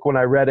your book when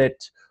I read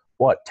it,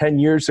 10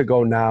 years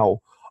ago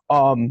now,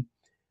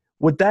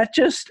 would that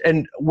just,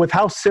 and with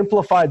how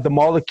simplified the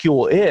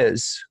molecule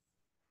is,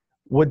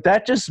 would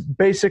that just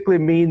basically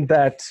mean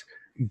that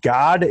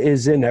God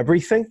is in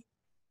everything?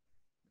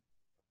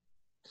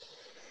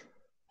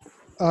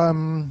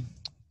 That's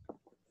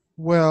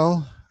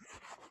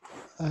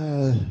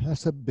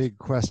a big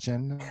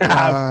question.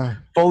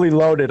 Fully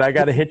loaded. I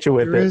got to hit you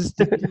with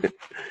it.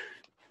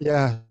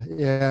 Yeah.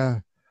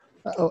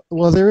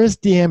 Well, there is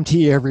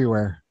DMT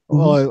everywhere.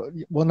 Well,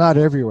 not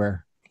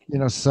everywhere.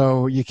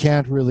 So you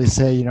can't really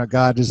say,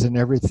 God is in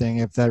everything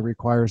if that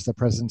requires the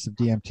presence of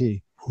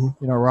DMT.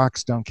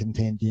 Rocks don't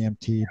contain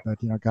DMT, but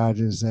God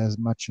is as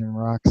much in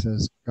rocks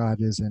as God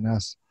is in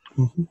us.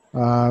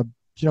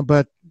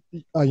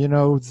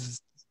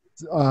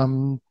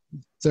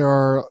 There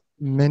are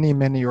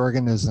many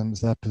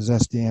organisms that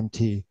possess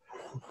DMT.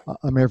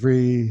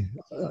 Every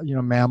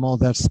mammal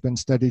that's been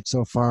studied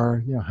so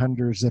far,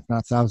 hundreds if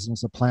not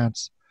thousands of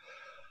plants.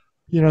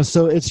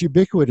 So it's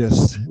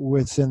ubiquitous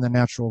within the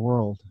natural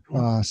world.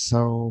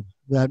 So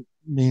that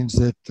means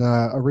it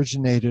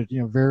originated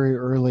very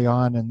early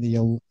on in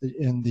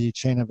the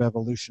chain of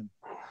evolution.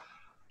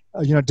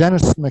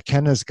 Dennis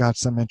McKenna's got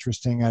some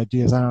interesting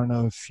ideas. I don't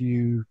know if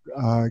you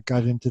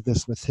got into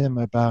this with him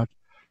about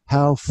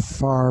how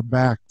far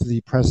back the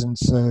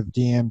presence of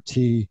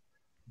DMT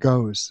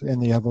goes in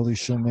the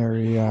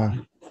evolutionary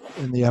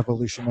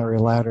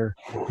ladder.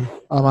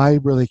 I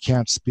really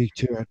can't speak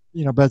to it,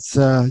 but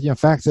the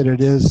fact that it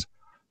is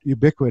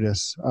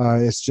ubiquitous,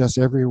 it's just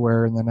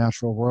everywhere in the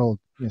natural world,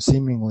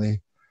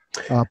 seemingly,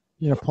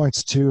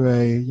 points to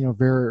a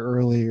very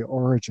early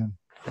origin.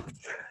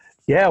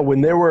 Yeah, when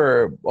they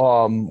were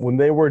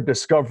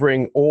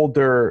discovering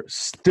older,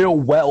 still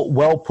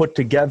well put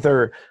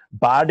together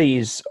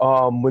bodies,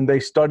 when they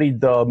studied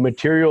the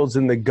materials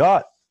in the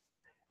gut,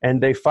 and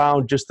they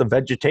found just the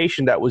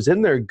vegetation that was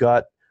in their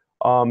gut,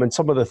 and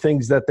some of the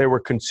things that they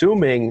were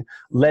consuming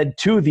led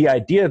to the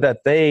idea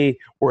that they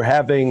were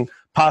having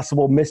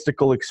possible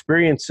mystical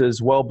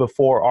experiences well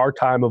before our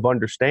time of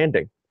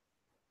understanding.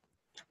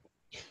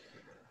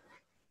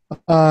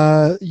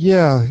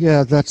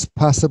 Yeah, that's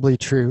possibly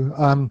true.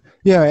 And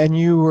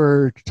you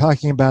were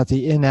talking about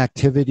the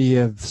inactivity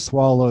of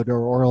swallowed or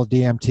oral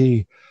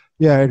DMT.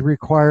 Yeah, it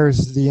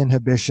requires the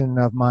inhibition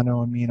of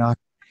monoamine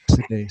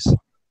oxidase,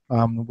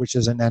 which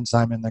is an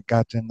enzyme in the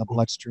gut and the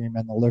bloodstream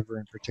and the liver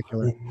in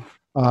particular.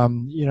 For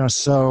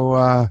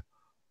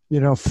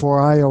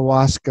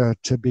ayahuasca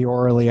to be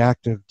orally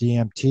active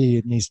DMT,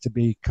 it needs to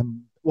be,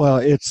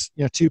 it's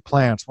two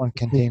plants. One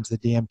contains the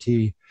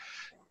DMT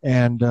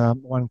and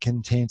one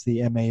contains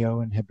the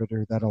MAO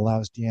inhibitor that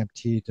allows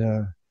DMT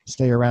to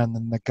stay around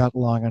in the gut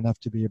long enough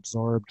to be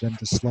absorbed and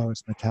to slow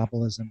its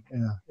metabolism,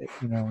 in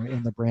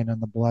the brain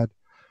and the blood.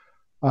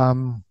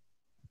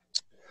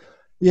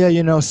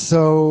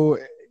 So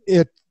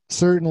it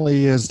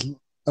certainly is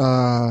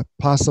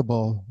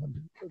possible,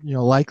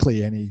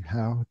 likely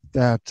anyhow,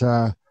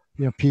 that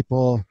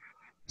people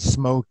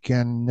smoke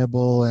and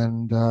nibble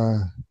and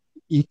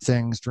eat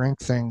things, drink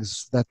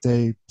things that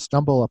they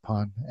stumble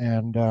upon,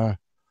 and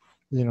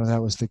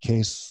that was the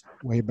case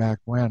way back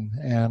when.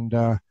 And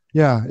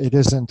it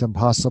isn't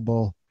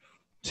impossible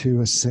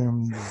to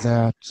assume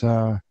that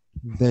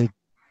they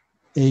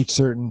ate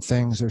certain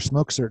things or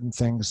smoked certain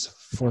things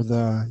for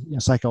the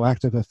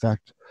psychoactive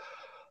effect.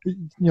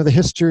 The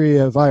history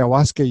of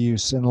ayahuasca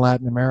use in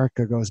Latin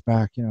America goes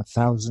back,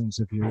 thousands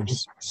of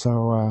years.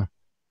 So,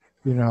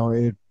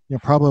 it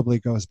probably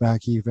goes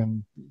back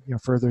even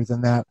further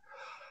than that.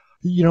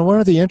 One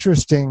of the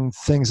interesting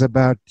things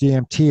about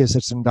DMT is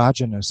it's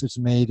endogenous. It's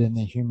made in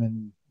the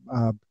human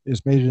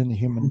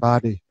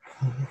body.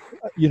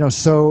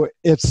 So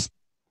it's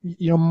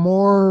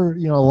more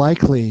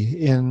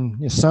likely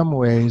in some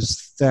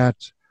ways that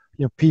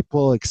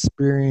people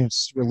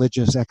experience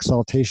religious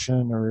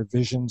exaltation or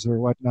visions or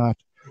whatnot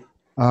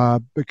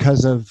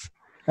because of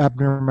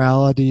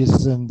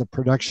abnormalities in the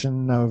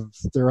production of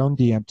their own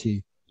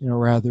DMT,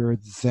 rather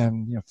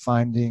than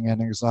finding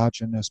an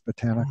exogenous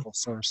botanical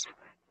source.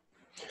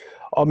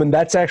 And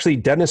that's actually,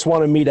 Dennis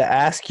wanted me to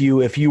ask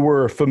you if you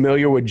were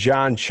familiar with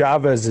John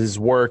Chavez's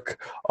work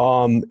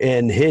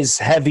and his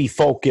heavy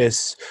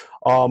focus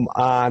on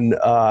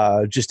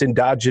just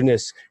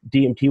endogenous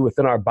DMT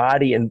within our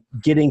body and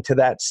getting to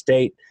that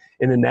state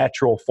in a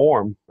natural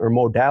form or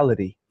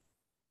modality.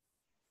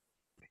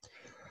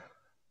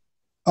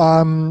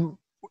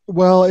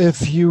 Well,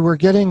 if you were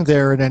getting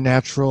there in a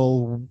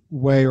natural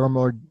way or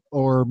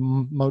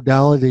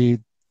modality,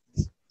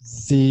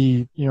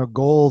 the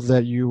goal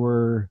that you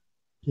were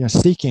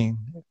seeking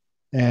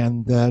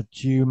and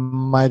that you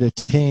might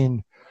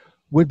attain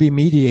would be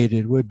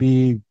mediated, would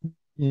be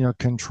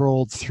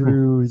controlled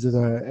through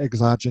the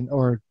exogenous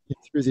or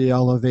through the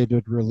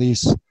elevated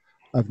release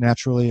of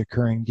naturally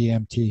occurring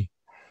DMT.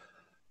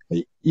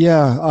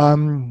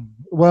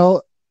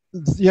 Well,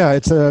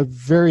 it's a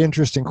very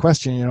interesting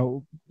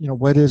question.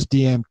 What is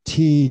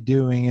DMT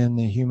doing in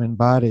the human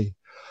body?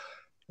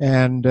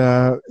 And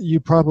you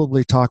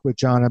probably talked with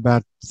John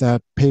about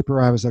that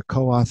paper I was a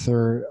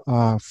co-author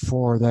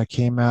for that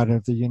came out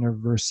of the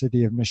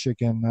University of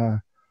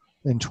Michigan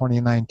in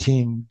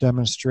 2019,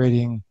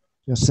 demonstrating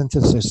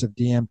synthesis of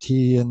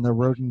DMT in the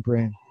rodent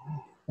brain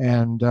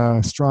and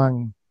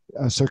strong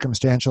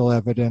circumstantial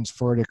evidence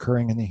for it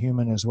occurring in the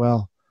human as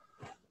well.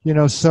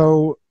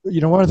 So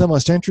one of the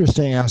most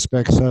interesting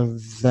aspects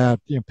of that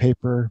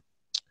paper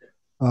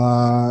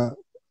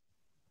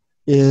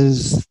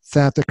is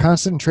that the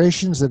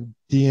concentrations of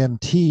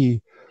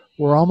DMT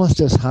were almost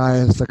as high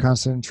as the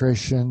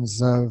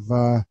concentrations of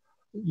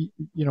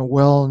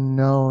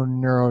well-known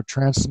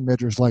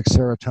neurotransmitters like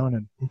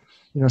serotonin.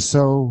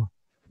 So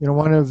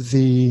one of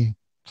the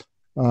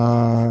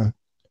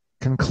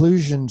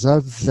conclusions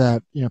of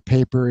that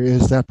paper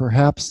is that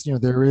perhaps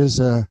there is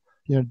a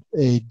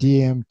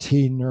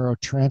DMT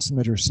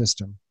neurotransmitter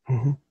system,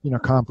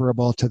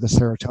 comparable to the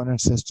serotonin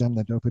system,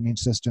 the dopamine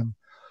system.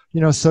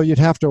 So you'd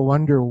have to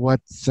wonder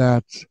what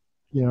that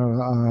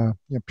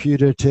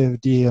putative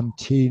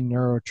DMT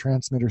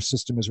neurotransmitter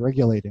system is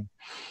regulating.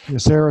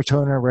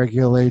 Serotonin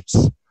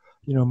regulates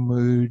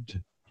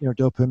mood,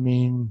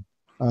 dopamine,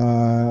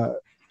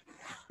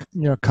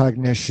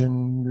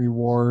 cognition,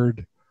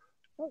 reward,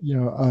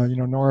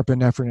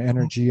 norepinephrine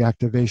energy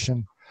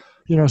activation.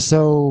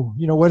 So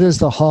what is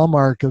the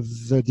hallmark of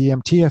the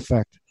DMT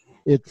effect?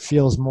 It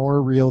feels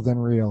more real than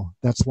real.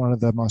 That's one of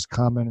the most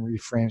common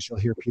refrains you'll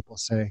hear people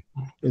say.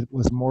 It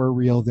was more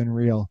real than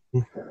real,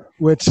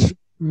 which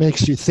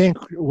makes you think,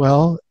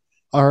 well,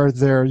 are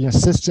there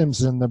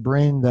systems in the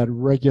brain that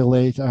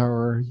regulate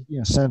our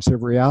sense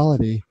of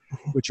reality,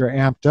 which are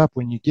amped up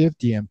when you give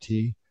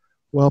DMT?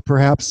 Well,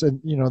 perhaps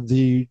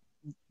the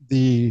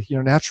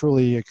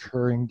naturally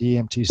occurring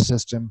DMT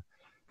system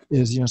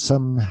is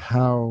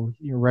somehow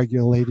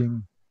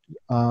regulating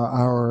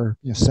our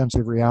sense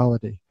of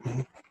reality.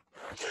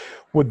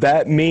 Would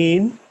that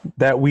mean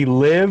that we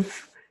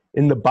live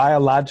in the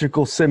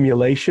biological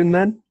simulation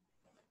then?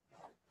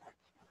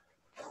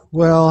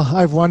 Well,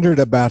 I've wondered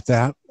about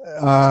that,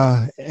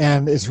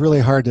 and it's really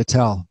hard to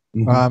tell.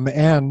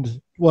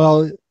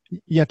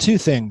 Two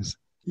things.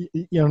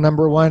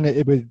 Number one,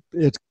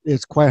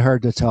 it's quite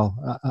hard to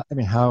tell.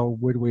 How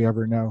would we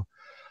ever know?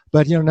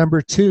 But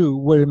number two,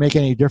 would it make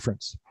any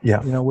difference?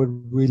 Yeah.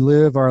 Would we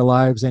live our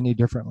lives any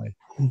differently?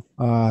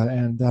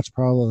 And that's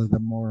probably the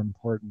more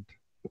important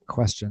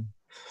question.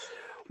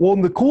 Well,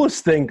 and the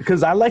coolest thing,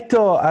 because I like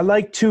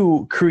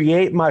to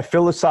create my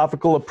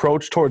philosophical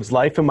approach towards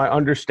life and my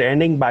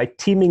understanding by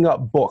teaming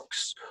up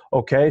books.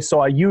 Okay,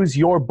 so I use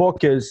your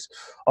book as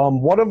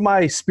one of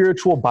my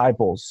spiritual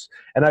Bibles,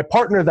 and I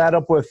partner that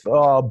up with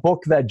a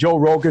book that Joe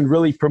Rogan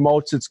really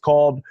promotes. It's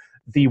called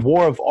The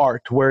War of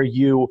Art, where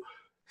you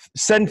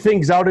send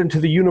things out into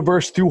the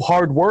universe through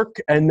hard work,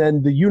 and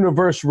then the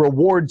universe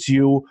rewards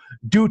you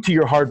due to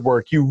your hard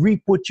work. You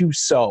reap what you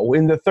sow.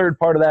 In the third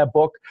part of that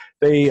book,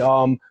 they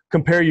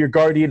compare your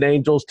guardian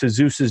angels to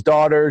Zeus's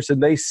daughters,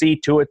 and they see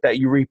to it that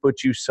you reap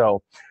what you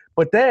sow.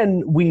 But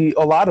then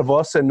a lot of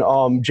us, and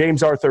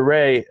James Arthur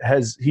Ray,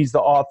 he's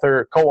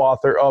the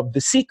co-author of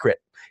The Secret.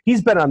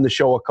 He's been on the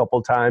show a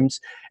couple times,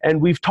 and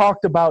we've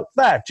talked about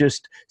that,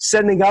 just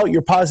sending out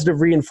your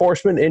positive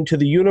reinforcement into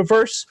the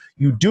universe.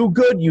 You do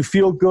good, you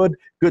feel good,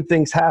 good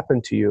things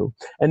happen to you.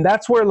 And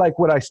that's where,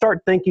 when I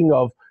start thinking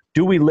of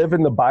do we live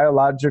in the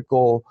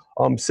biological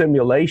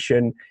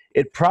simulation?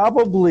 It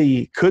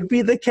probably could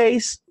be the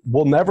case.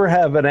 We'll never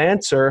have an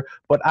answer,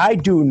 but I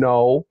do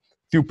know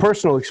through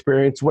personal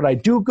experience, when I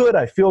do good,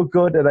 I feel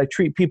good, and I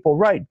treat people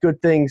right,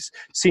 good things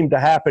seem to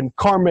happen.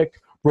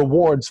 Karmic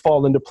rewards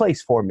fall into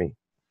place for me.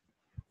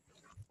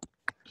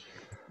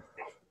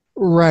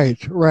 Right.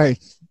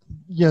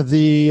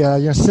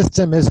 The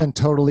system isn't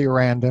totally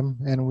random,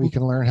 and we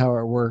can learn how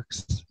it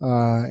works,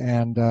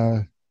 and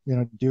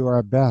do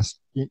our best.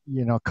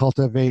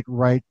 Cultivate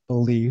right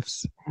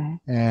beliefs,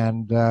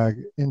 and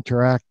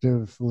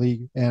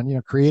interactively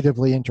and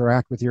creatively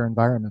interact with your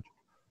environment.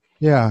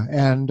 Yeah,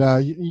 and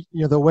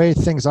the way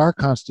things are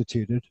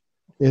constituted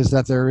is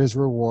that there is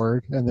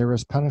reward and there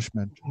is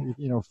punishment,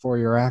 for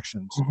your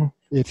actions.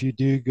 If you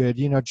do good,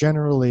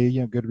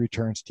 generally, good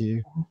returns to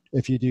you.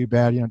 If you do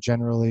bad,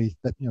 generally,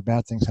 that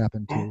bad things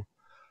happen to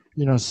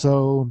you.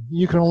 So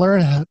you can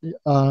learn,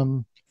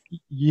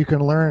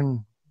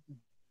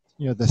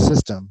 the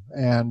system,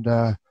 and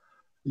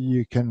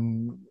you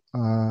can,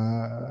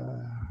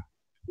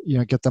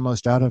 get the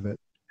most out of it.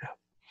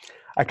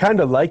 I kind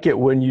of like it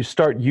when you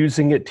start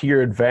using it to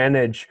your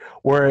advantage,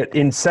 where it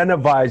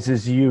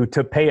incentivizes you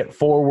to pay it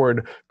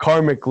forward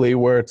karmically,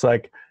 where it's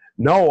like,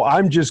 no,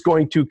 I'm just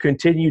going to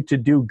continue to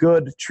do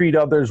good, treat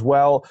others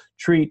well,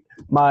 treat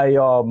my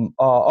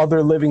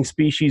other living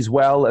species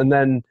well. And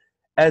then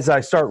as I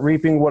start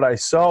reaping what I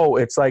sow,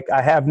 it's like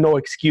I have no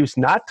excuse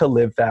not to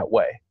live that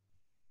way.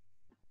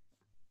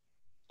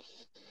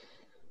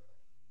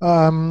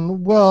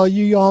 Well,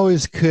 you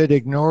always could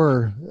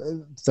ignore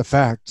the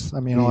facts. I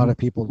mean, a lot of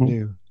people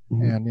do,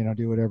 and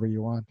do whatever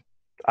you want.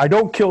 I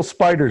don't kill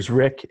spiders,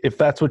 Rick, if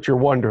that's what you're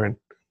wondering.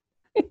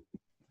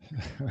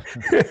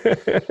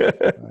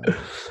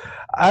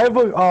 I have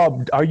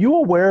are you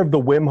aware of the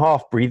Wim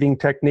Hof breathing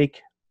technique?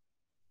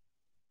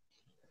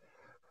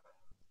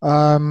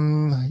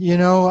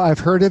 I've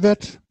heard of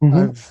it.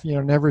 I've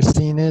never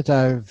seen it.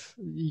 I've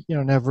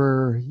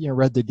never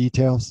read the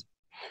details.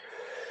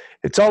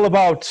 It's all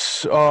about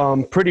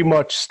pretty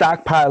much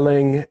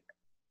stockpiling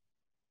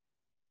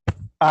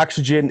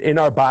oxygen in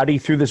our body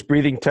through this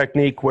breathing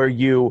technique, where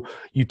you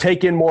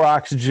take in more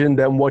oxygen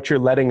than what you're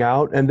letting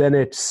out. And then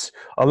it's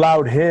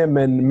allowed him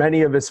and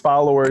many of his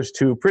followers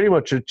to pretty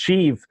much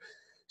achieve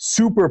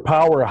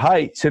superpower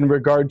heights in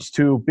regards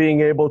to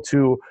being able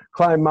to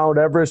climb Mount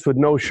Everest with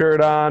no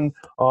shirt on,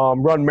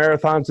 run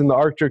marathons in the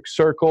Arctic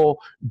Circle,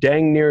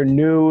 dang near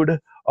nude,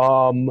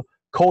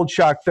 cold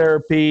shock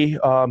therapy,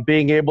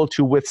 being able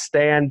to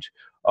withstand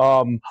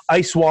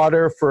ice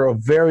water for a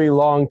very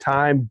long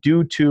time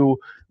due to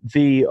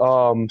the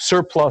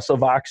surplus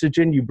of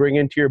oxygen you bring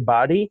into your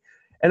body.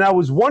 And I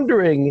was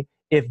wondering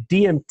if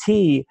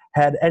DMT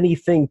had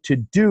anything to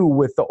do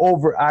with the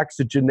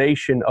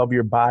over-oxygenation of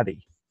your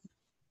body.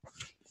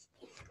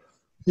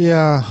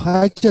 Yeah,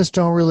 I just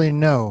don't really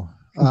know.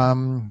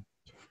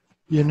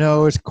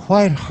 It's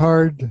quite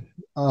hard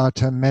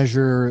to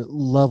measure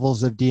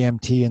levels of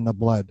DMT in the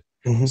blood.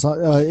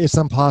 So it's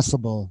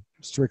impossible,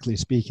 strictly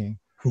speaking.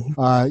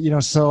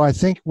 So I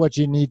think what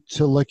you need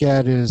to look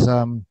at is,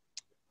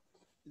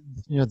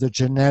 the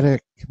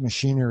genetic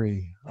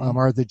machinery.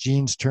 Are the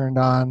genes turned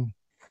on?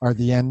 Are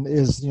the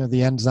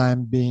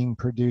enzyme being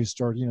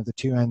produced, or the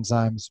two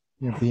enzymes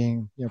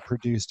being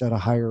produced at a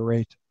higher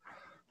rate?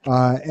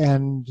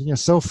 And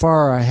so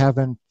far I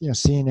haven't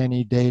seen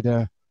any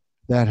data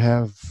that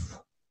have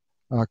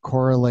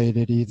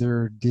correlated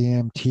either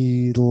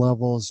DMT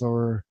levels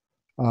or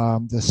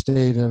the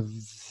state of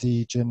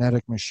the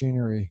genetic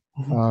machinery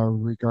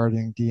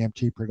regarding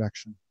DMT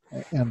production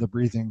and the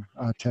breathing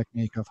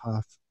technique of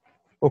Hof.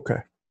 Okay.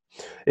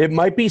 It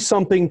might be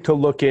something to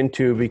look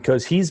into,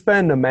 because he's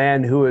been a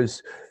man who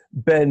has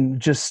been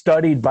just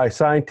studied by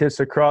scientists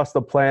across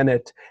the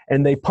planet,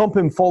 and they pump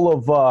him full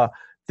of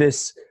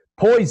this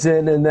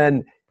poison, and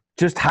then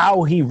just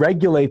how he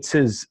regulates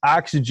his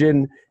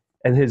oxygen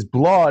and his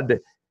blood,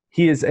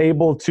 he is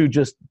able to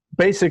just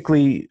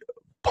basically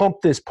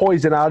pump this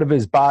poison out of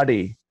his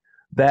body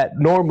that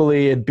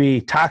normally it'd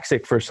be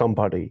toxic for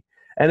somebody.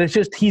 And it's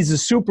just, he's a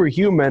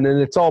superhuman, and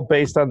it's all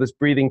based on this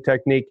breathing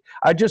technique.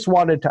 I just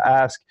wanted to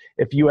ask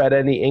if you had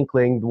any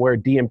inkling where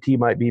DMT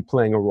might be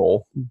playing a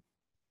role.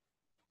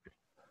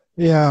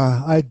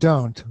 Yeah, I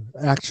don't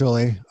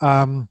actually.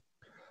 One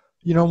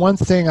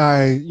thing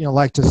I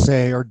like to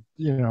say, or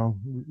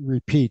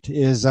repeat,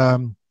 is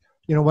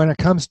when it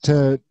comes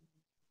to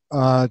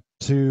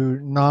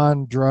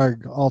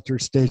non-drug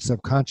altered states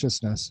of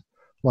consciousness,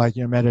 like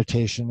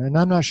meditation, and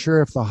I'm not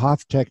sure if the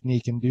Hof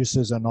technique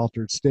induces an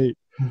altered state,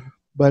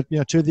 but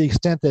to the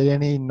extent that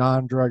any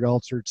non-drug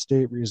altered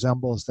state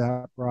resembles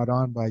that brought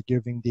on by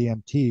giving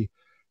DMT,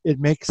 it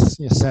makes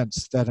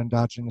sense that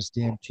endogenous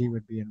DMT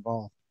would be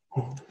involved.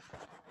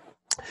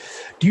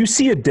 Do you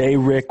see a day,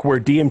 Rick, where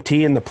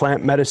DMT and the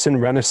plant medicine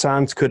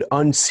renaissance could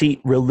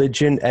unseat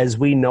religion as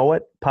we know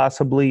it,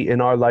 possibly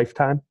in our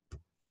lifetime?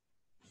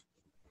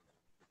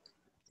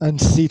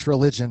 Unseat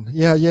religion.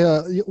 Yeah.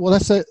 Well,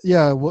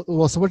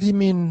 Well, so what do you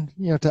mean,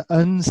 to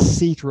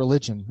unseat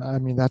religion? I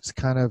mean, that's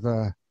kind of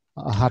a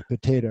hot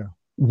potato.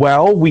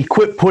 Well, we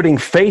quit putting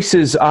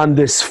faces on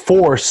this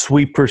force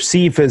we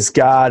perceive as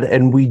God,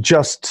 and we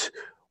just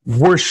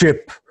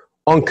worship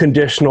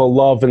unconditional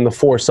love and the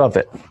force of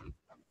it.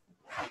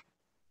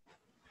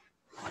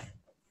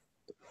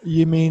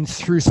 You mean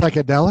through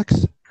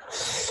psychedelics?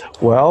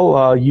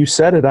 Well, you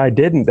said it, I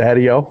didn't,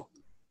 Daddy-O.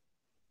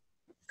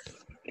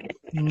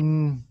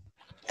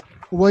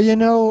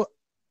 Well,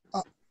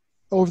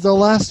 over the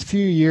last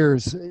few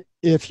years,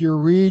 if you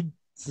read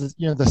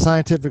the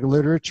scientific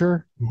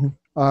literature,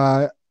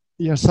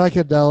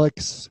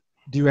 psychedelics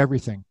do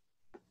everything.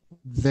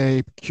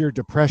 They cure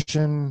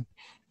depression,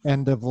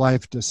 end of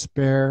life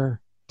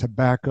despair,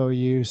 tobacco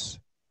use,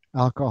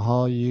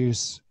 alcohol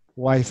use,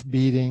 wife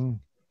beating,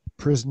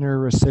 prisoner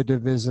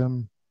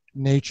recidivism,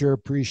 nature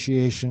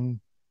appreciation,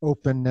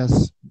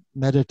 openness,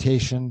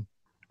 meditation.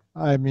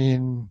 I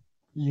mean,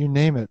 you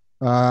name it.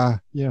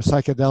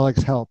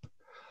 Psychedelics help.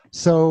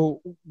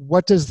 So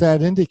what does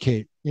that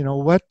indicate?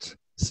 What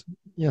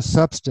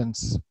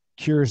substance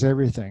cures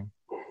everything?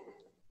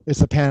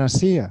 It's a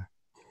panacea.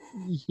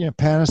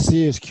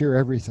 Panaceas cure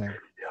everything.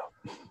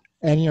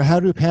 And how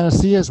do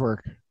panaceas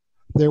work?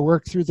 They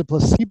work through the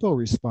placebo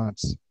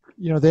response.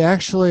 They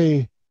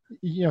actually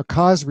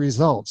cause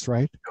results,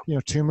 right?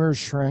 Tumors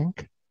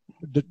shrink,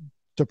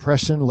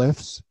 depression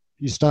lifts,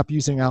 you stop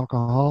using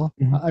alcohol.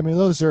 I mean,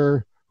 those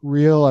are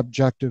real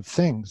objective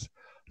things,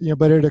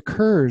 but it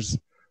occurs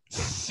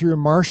through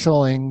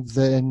marshaling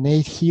the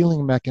innate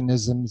healing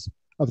mechanisms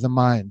of the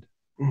mind.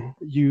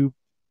 You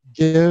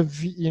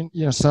give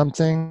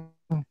something,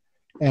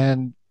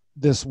 and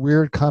this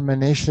weird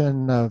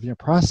combination of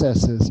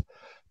processes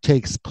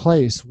takes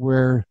place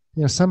where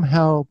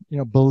somehow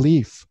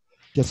belief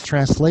gets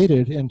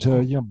translated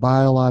into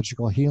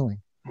biological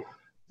healing.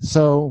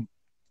 So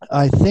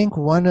I think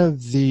one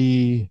of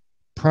the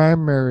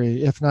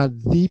primary, if not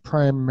the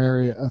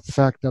primary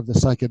effect of the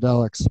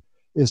psychedelics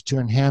is to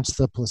enhance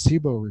the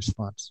placebo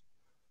response.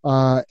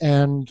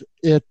 And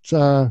it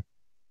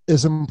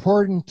is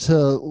important to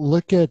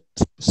look at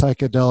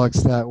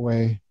psychedelics that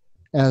way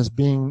as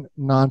being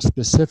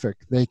non-specific.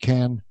 They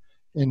can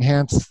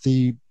enhance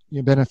the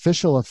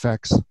beneficial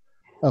effects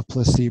of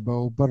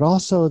placebo, but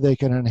also they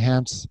can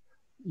enhance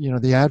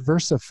the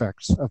adverse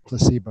effects of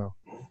placebo.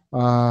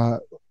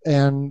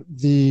 And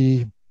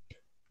the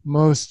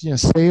most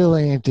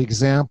salient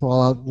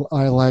example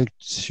I like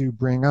to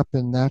bring up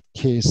in that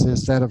case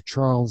is that of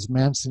Charles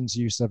Manson's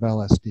use of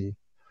LSD,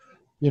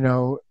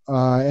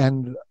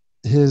 and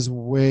his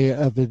way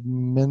of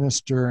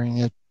administering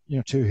it,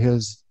 to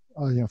his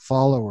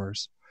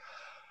followers.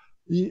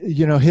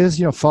 His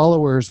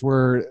followers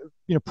were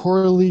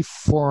poorly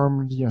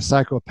formed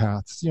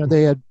psychopaths.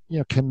 They had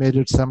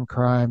committed some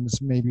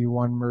crimes, maybe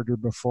one murder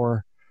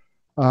before,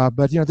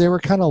 but they were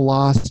kind of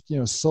lost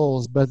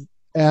souls. But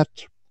at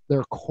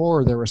their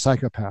core, they were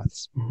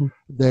psychopaths.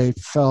 They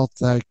felt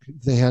like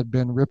they had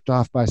been ripped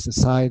off by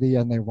society,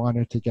 and they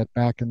wanted to get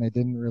back, and they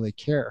didn't really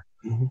care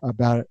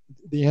about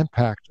the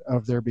impact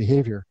of their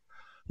behavior.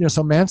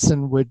 So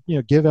Manson would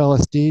give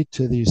LSD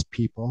to these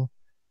people,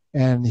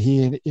 and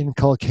he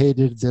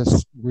inculcated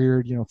this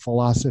weird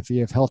philosophy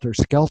of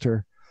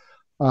helter-skelter,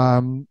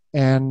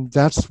 and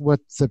that's what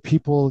the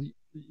people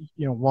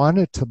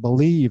wanted to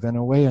believe in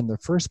a way in the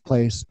first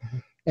place.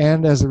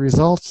 And as a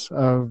result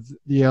of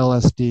the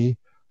LSD,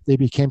 they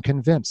became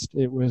convinced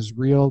it was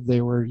real.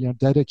 They were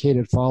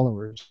dedicated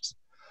followers.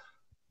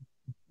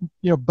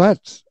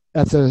 But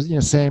at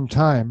the same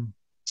time,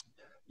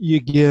 you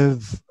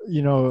give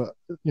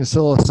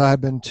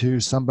psilocybin to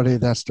somebody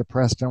that's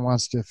depressed and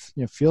wants to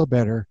feel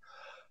better,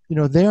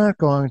 they aren't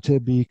going to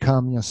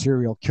become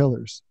serial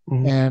killers.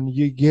 And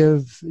you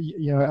give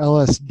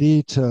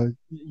LSD to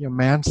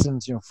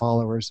Manson's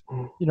followers,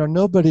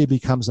 nobody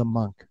becomes a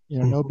monk.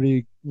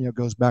 Nobody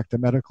goes back to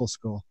medical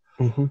school.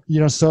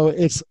 So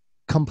it's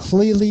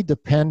completely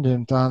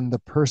dependent on the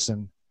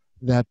person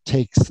that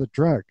takes the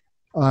drug.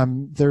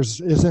 There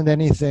isn't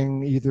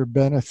anything either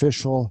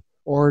beneficial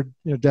or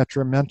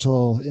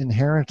detrimental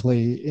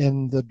inherently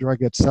in the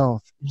drug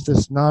itself. It's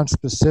this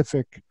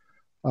non-specific,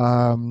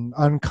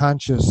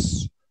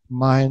 unconscious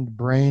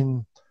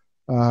mind-brain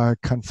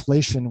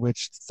conflation,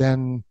 which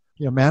then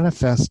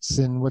manifests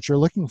in what you're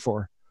looking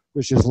for,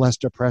 which is less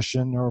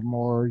depression or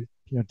more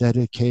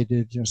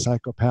dedicated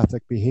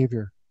psychopathic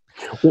behavior.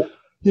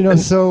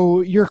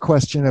 So your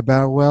question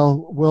about,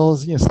 will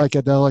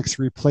psychedelics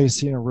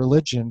replace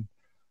religion?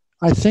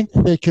 I think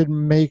they could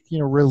make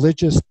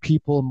religious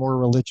people more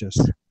religious,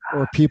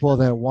 or people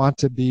that want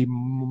to be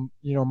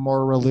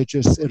more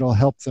religious. It'll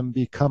help them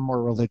become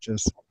more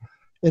religious.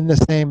 In the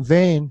same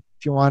vein,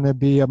 if you want to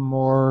be a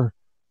more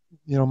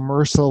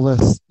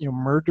merciless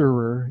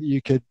murderer,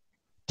 you could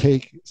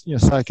take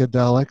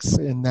psychedelics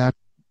in that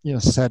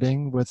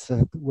setting with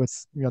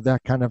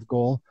that kind of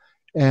goal,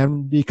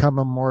 and become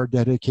a more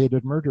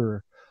dedicated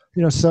murderer.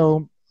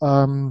 So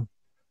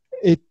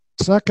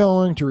it's not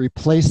going to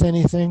replace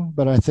anything,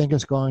 but I think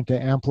it's going to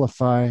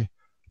amplify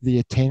the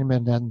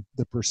attainment and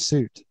the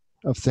pursuit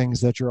of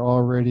things that you're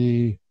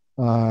already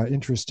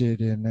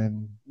interested in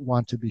and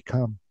want to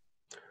become.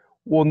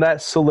 Well, and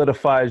that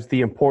solidifies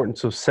the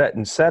importance of set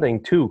and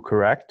setting too,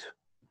 correct?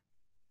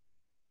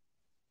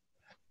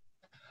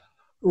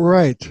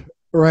 Right,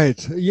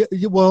 right.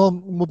 Well,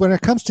 when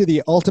it comes to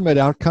the ultimate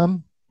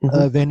outcome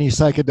of any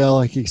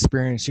psychedelic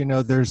experience,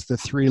 there's the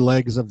three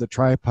legs of the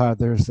tripod.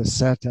 There's the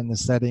set and the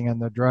setting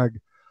and the drug.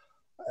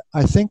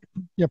 I think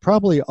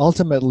probably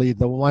ultimately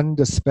the one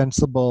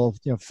dispensable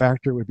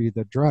factor would be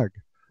the drug,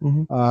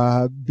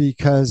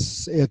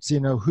 because it's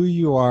who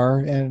you are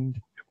and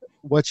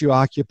what you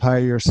occupy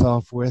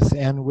yourself with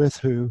and with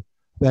who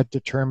that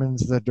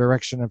determines the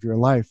direction of your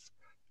life.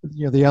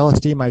 The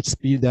LSD might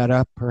speed that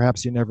up.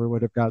 Perhaps you never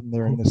would have gotten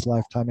there in this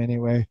lifetime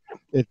anyway.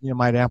 It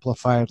might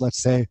amplify it,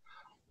 let's say.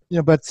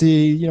 But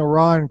the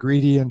raw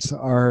ingredients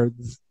are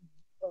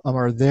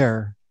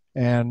there,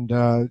 and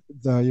the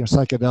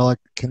psychedelic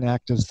can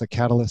act as the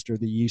catalyst or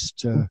the yeast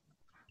to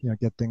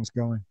get things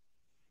going.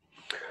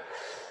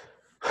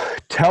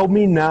 Tell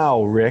me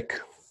now, Rick.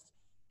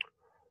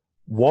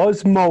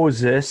 Was he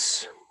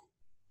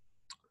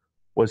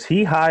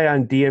high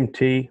on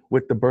DMT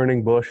with the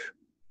burning bush?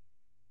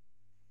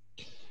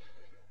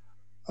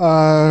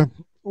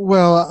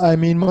 Well, I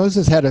mean,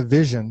 Moses had a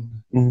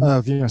vision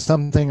of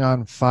something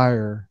on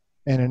fire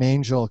and an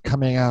angel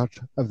coming out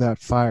of that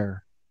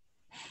fire,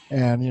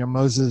 and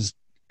Moses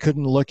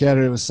couldn't look at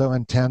it; it was so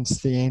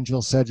intense. The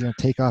angel said,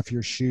 "Take off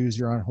your shoes;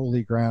 you're on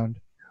holy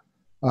ground."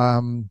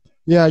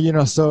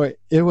 So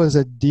it was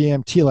a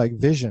DMT-like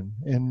vision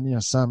in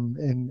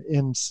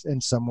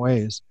some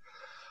ways,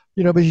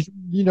 but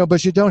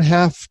you don't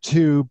have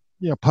to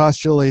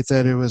postulate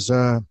that it was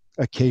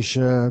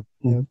acacia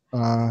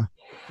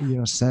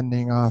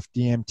sending off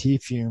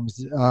DMT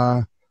fumes.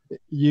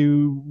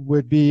 You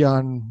would be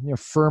on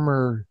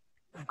firmer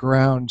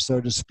ground, so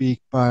to speak,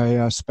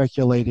 by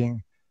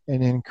speculating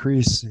an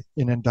increase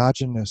in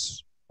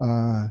endogenous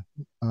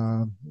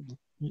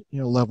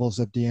levels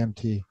of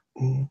DMT.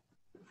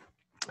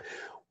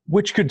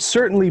 Which could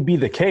certainly be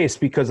the case,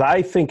 because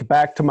I think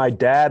back to my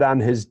dad on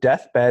his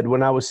deathbed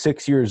when I was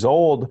 6 years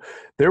old.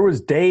 There was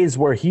days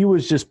where he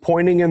was just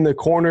pointing in the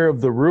corner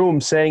of the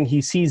room saying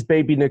he sees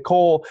baby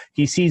Nicole,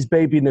 he sees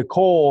baby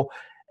Nicole.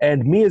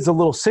 And me as a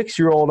little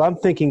 6-year-old, I'm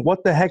thinking,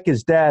 what the heck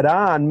is dad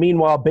on?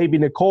 Meanwhile, baby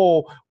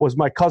Nicole was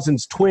my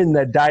cousin's twin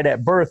that died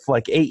at birth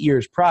like 8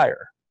 years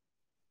prior.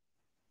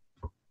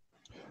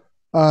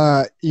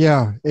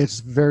 Yeah, it's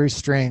very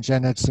strange,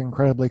 and it's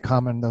incredibly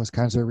common, those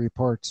kinds of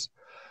reports.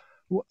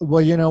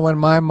 Well, when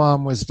my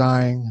mom was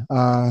dying,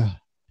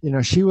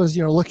 she was,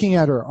 looking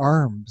at her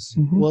arms.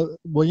 Well,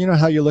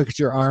 how you look at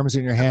your arms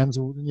and your hands,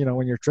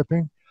 when you're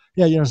tripping?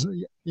 Yeah,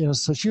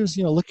 so she was,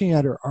 looking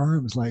at her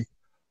arms like,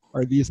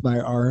 are these my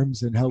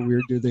arms and how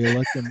weird do they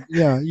look? And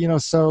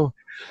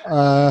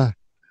I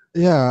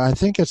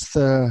think it's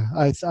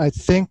I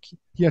think,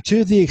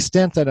 to the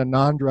extent that a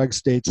non-drug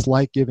state's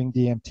like giving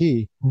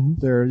DMT,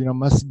 there,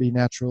 must be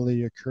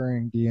naturally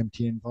occurring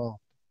DMT involved.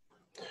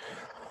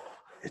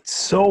 It's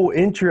so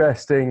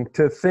interesting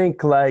to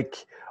think like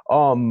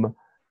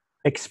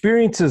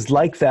experiences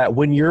like that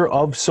when you're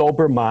of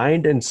sober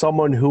mind and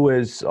someone who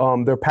is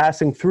they're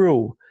passing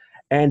through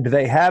and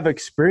they have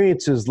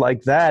experiences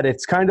like that.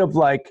 It's kind of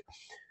like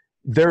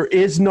there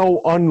is no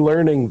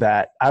unlearning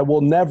that. I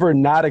will never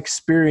not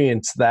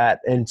experience that.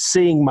 And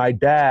seeing my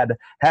dad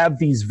have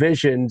these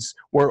visions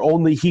where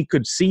only he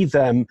could see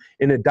them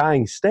in a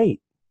dying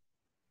state.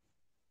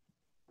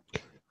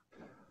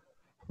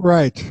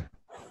 Right.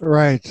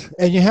 Right.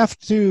 And you have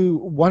to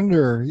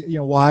wonder,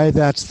 why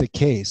that's the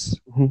case.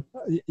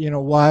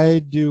 Why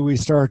do we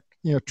start,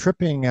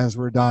 tripping as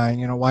we're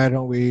dying? Why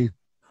don't we,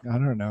 I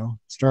don't know,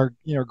 start,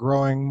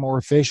 growing more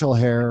facial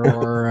hair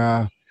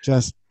or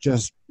just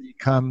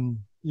become,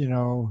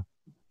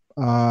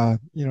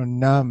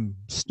 numb,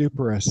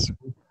 stuporous.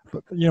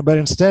 But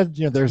instead,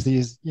 there's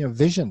these,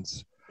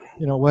 visions.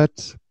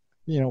 What's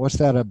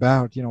that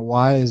about?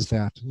 Why is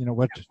that?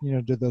 What,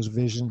 do those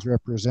visions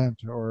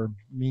represent or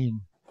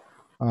mean?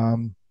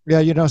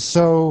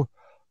 So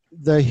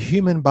the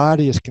human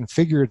body is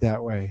configured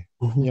that way,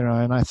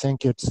 and I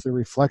think it's the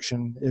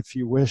reflection, if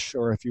you wish,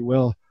 or if you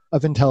will,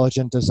 of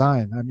intelligent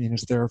design. I mean,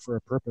 it's there for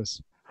a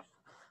purpose.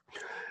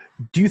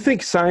 Do you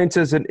think science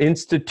as an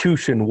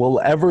institution will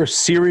ever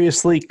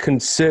seriously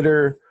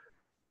consider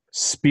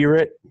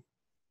spirit?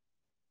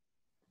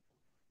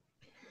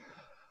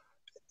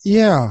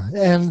 Yeah,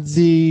 and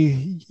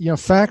the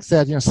fact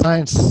that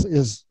science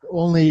is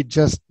only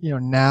just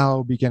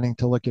now beginning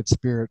to look at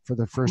spirit for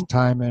the first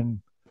time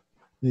in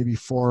maybe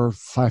 400 or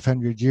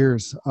 500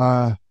 years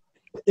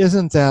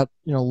isn't that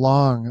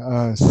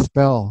long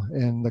spell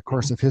in the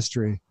course of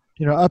history.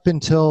 Up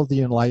until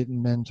the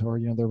Enlightenment or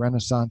the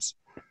Renaissance,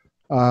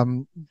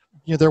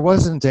 there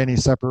wasn't any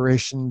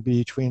separation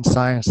between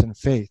science and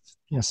faith.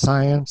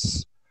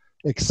 Science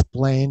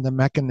explained the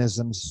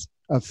mechanisms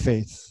of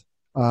faith.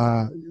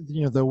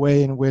 The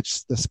way in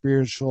which the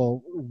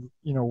spiritual,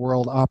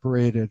 world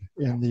operated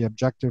in the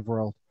objective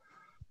world.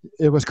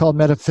 It was called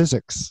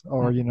metaphysics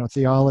or,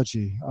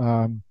 theology.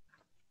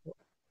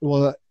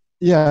 It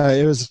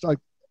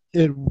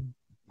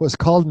was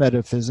called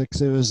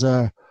metaphysics. It was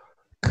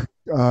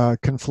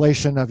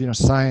conflation of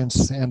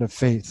science and of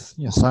faith,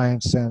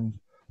 science and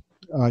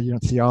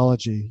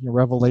theology,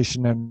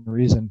 revelation and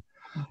reason.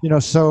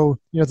 So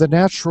the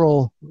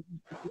natural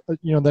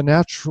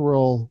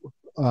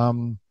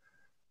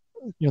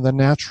the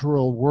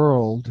natural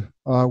world,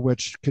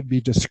 which could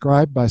be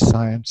described by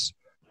science,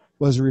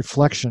 was a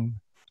reflection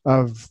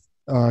of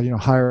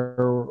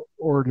higher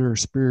order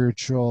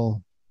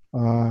spiritual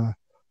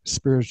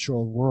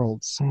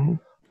worlds.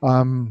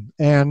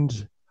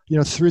 And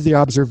through the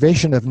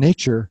observation of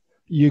nature,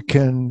 you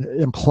can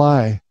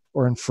imply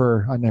or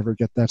infer. I never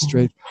get that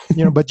straight.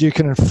 But you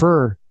can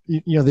infer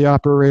the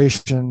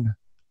operation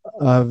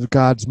of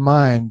God's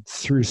mind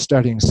through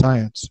studying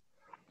science.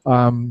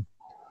 The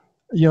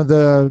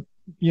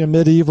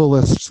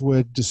medievalists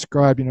would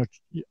describe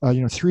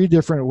three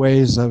different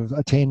ways of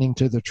attaining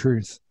to the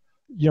truth.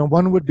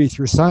 One would be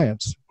through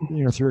science,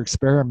 through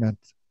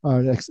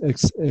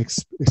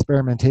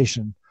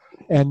experimentation,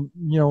 and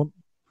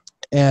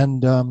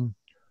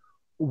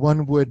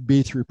one would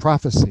be through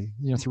prophecy,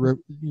 through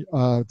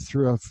a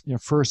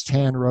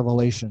first-hand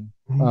revelation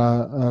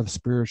of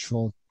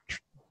spiritual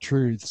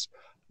truths.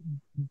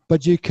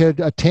 But you could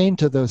attain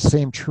to those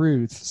same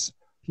truths,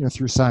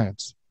 through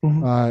science.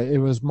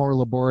 It was more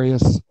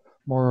laborious,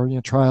 more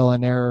trial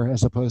and error,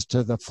 as opposed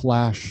to the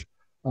flash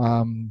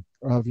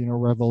of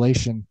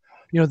revelation.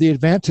 The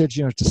advantage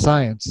to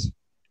science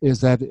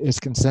is that it's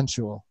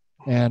consensual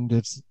and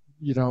it's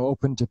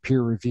open to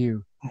peer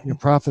review.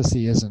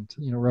 Prophecy isn't.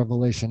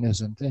 Revelation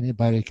isn't.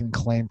 Anybody can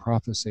claim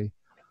prophecy.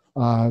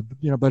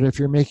 But if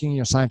you're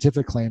making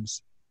scientific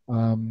claims,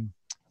 then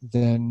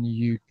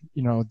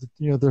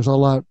there's a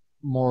lot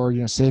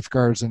more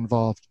safeguards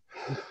involved.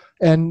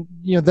 And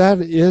that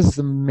is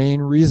the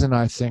main reason,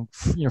 I think,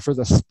 for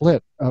the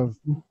split of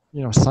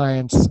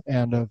science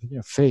and of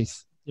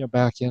faith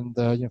back in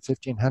the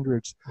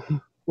 1500s,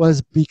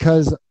 was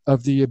because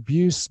of the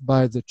abuse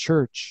by the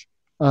church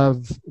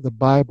of the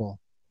Bible.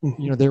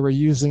 They were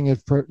using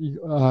it for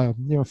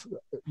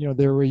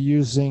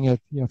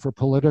for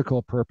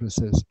political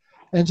purposes,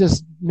 and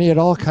just made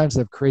all kinds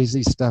of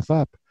crazy stuff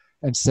up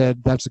and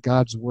said that's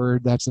God's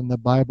word, that's in the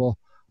Bible,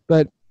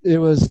 but it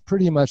was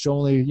pretty much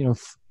only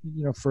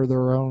for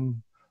their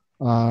own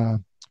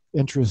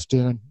interest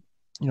in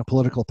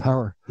political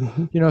power.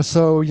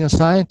 So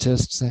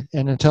scientists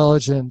and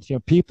intelligent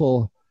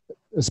people,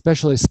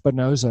 especially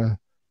Spinoza,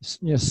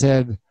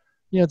 said,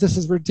 this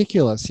is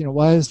ridiculous.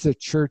 Why is the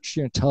church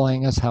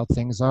telling us how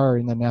things are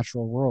in the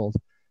natural world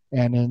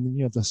and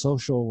in the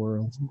social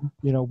world?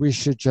 We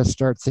should just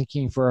start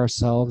thinking for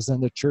ourselves,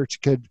 and the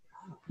church could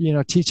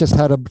teach us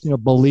how to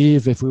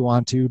believe if we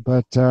want to,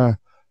 but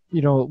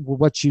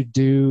what you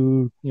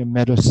do,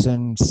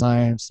 medicine,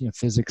 science,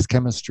 physics,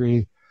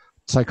 chemistry,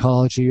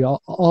 psychology,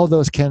 all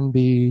those can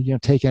be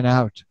taken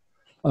out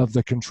of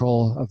the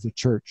control of the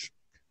church.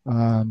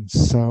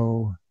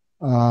 So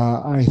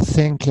I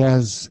think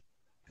as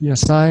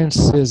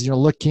science is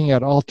looking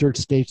at altered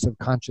states of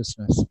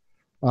consciousness,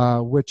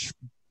 which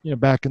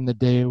back in the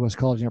day was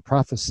called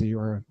prophecy,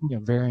 or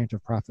variant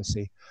of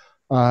prophecy,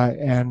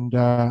 and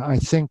I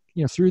think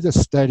through the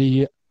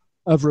study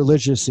of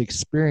religious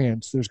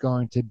experience, there's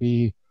going to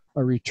be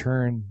a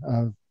return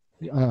of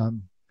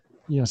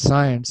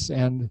science,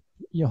 and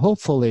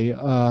hopefully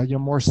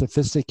more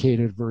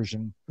sophisticated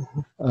version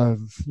of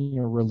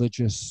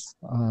religious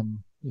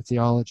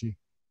theology.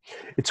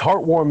 It's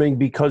heartwarming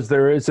because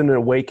there is an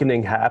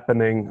awakening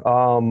happening.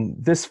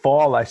 This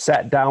fall, I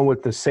sat down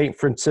with the St.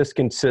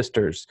 Franciscan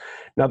sisters.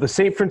 Now, the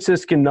St.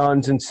 Franciscan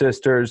nuns and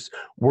sisters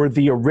were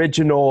the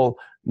original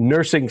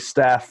nursing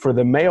staff for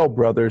the Mayo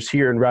brothers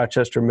here in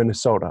Rochester,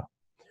 Minnesota.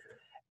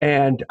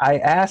 And I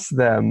asked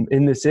them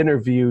in this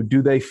interview,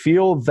 do they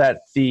feel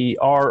that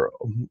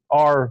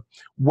our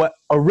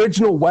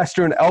original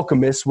Western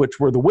alchemists, which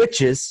were the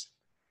witches,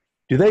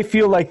 do they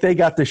feel like they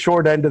got the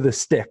short end of the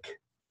stick?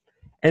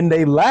 And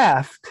they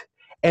laughed.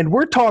 And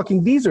we're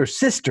talking, these are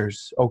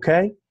sisters,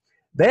 okay?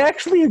 They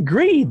actually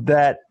agreed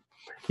that,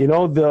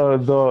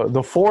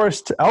 the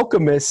forest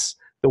alchemists,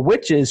 the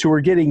witches who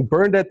were getting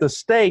burned at the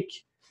stake,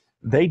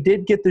 they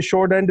did get the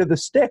short end of the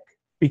stick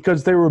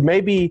because they were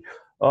maybe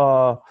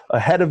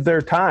ahead of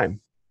their time,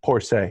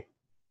 per se.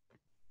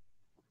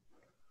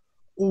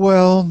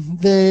 Well,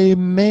 they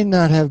may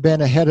not have been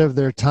ahead of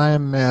their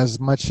time as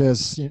much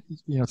as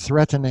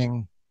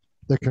threatening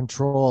the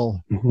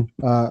control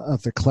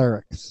of the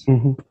clerics.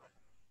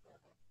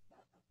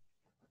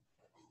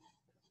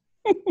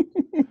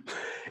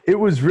 It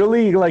was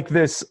really like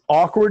this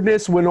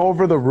awkwardness went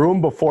over the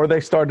room before they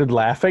started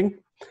laughing,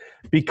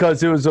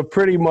 because it was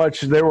pretty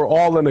much, they were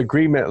all in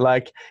agreement,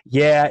 like,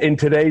 yeah, in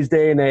today's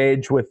day and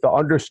age, with the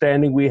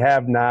understanding we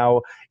have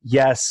now,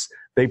 yes,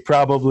 they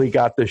probably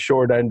got the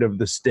short end of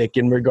the stick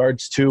in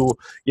regards to,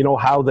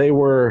 how they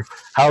were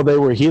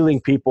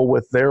healing people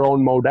with their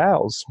own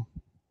modals.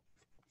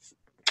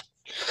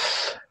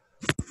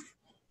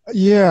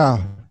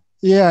 Yeah.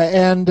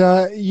 And,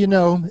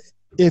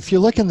 if you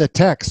look in the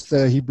text,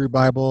 the Hebrew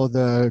Bible,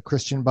 the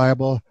Christian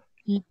Bible,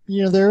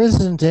 there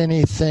isn't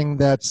anything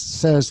that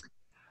says,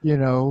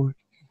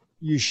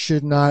 you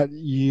should not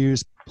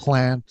use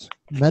plant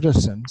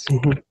medicines.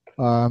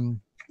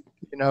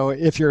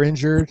 If you're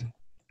injured,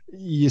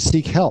 you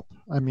seek help.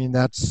 I mean,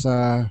 that's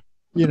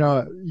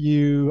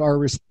you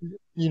are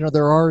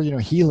there are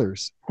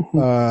healers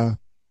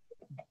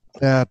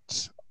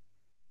that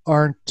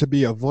aren't to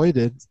be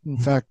avoided. In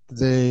fact,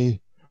 they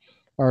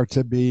are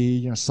to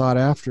be sought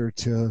after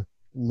to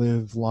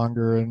live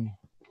longer and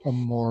a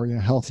more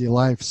healthy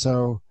life.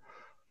 So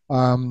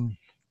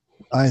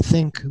I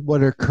think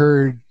what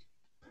occurred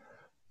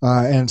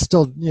and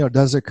still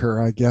does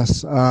occur, I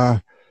guess,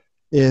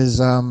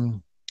 is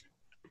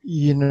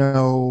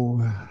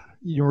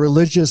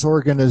religious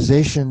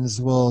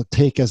organizations will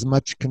take as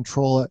much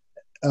control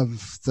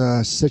of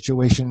the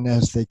situation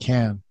as they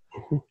can.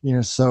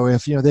 So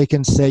if they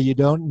can say you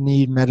don't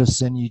need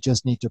medicine, you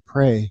just need to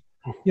pray.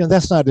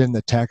 That's not in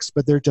the text,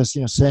 but they're just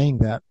saying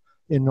that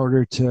in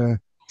order to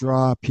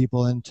draw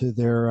people into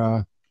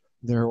their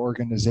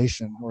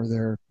organization or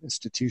their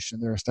institution,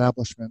 their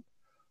establishment.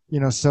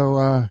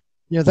 So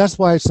that's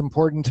why it's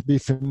important to be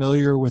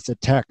familiar with the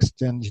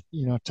text and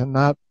to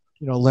not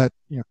let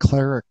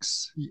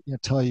clerics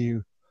tell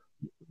you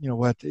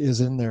what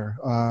is in there.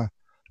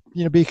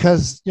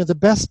 Because the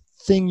best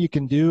thing you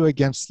can do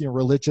against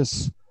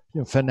religious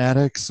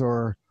fanatics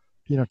or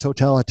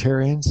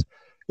totalitarians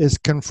is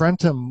confront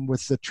them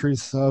with the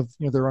truth of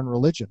their own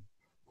religion.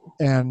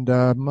 And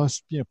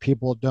most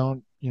people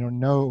don't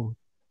know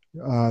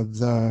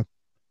the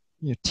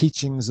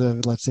teachings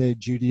of, let's say,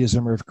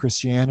 Judaism or of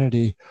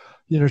Christianity,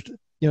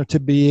 to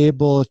be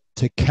able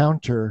to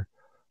counter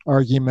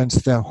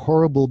arguments that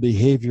horrible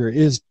behavior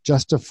is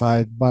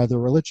justified by the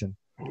religion.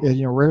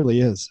 It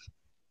rarely is.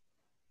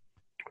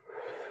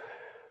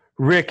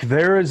 Rick,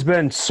 there has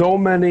been so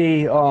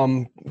many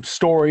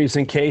stories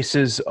and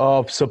cases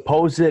of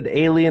supposed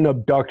alien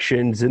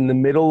abductions in the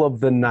middle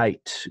of the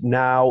night.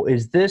 Now,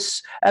 is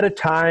this at a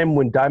time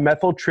when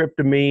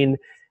dimethyltryptamine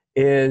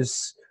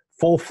is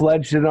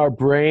full-fledged in our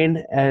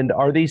brain? And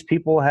are these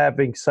people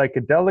having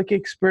psychedelic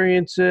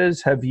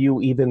experiences? Have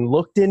you even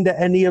looked into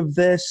any of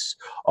this?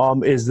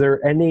 Is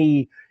there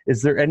any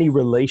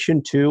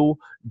relation to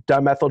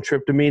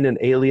dimethyltryptamine and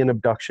alien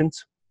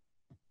abductions?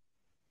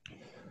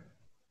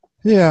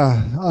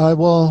 Yeah,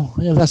 well,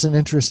 that's an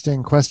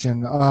interesting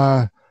question.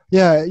 When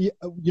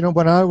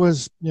I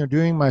was,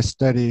 doing my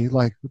study,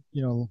 like,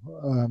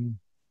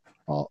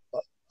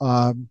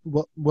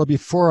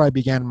 before I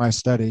began my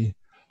study,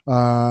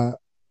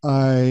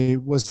 I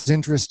was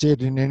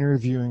interested in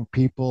interviewing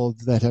people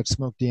that had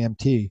smoked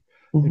DMT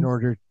in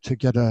order to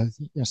get a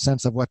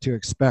sense of what to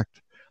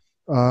expect.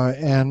 I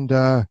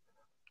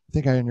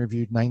think I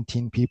interviewed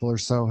 19 people or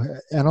so,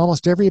 and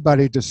almost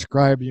everybody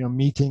described,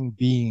 meeting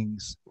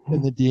beings in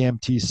the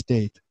DMT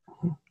state.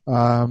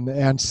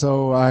 And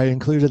so I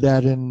included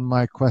that in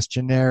my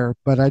questionnaire,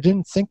 but I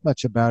didn't think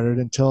much about it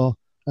until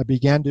I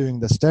began doing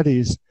the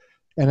studies,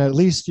 and at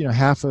least,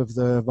 half of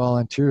the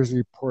volunteers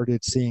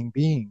reported seeing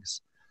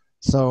beings.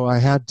 So I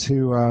had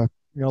to,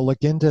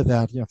 look into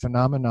that,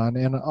 phenomenon.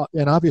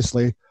 And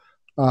obviously,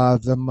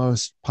 the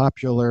most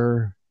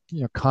popular,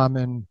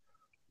 common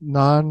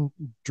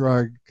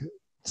non-drug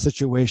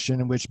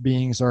situation in which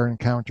beings are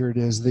encountered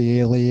is the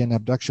alien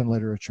abduction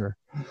literature.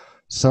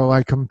 So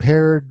I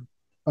compared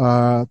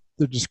the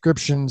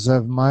descriptions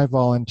of my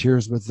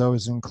volunteers with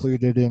those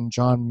included in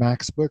John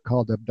Mack's book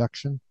called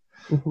Abduction.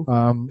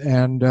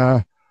 And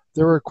there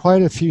were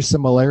quite a few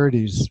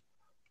similarities.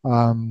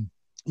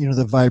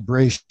 The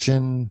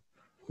vibration,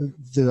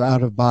 the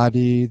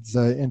out-of-body,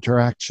 the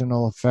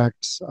interactional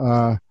effects.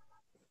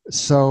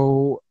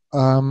 So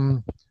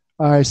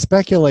I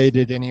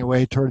speculated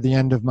anyway toward the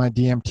end of my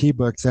DMT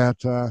book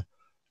that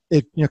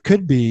it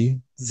could be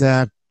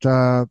that,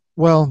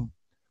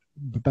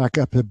 back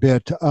up a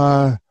bit,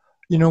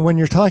 when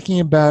you're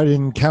talking about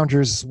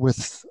encounters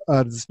with,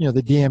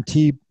 the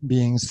DMT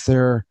beings,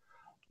 there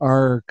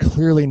are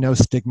clearly no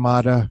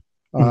stigmata,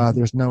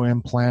 there's no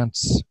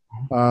implants,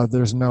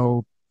 there's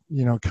no,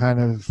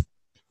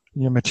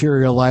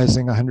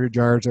 materializing 100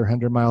 yards or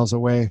 100 miles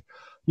away.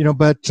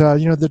 But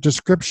the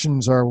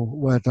descriptions are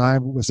what I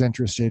was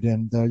interested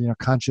in, the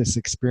conscious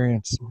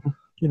experience.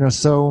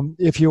 So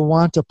if you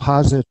want to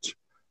posit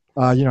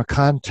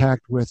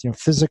contact with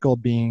physical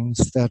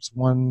beings, that's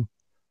one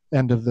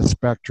end of the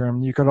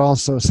spectrum. You could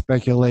also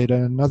speculate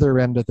another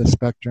end of the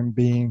spectrum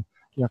being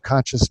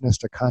consciousness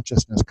to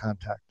consciousness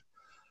contact.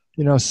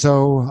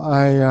 So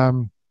I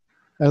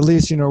at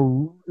least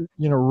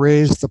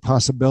raised the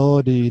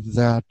possibility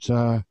that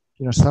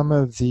some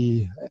of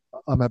the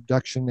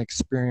abduction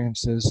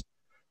experiences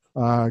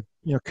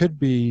could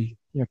be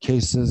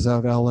cases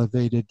of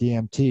elevated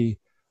DMT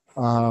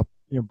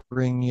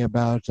bringing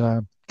about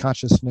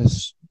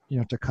consciousness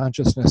to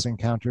consciousness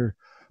encounter,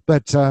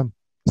 but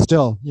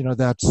still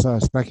that's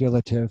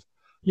speculative.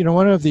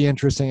 One of the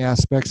interesting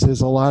aspects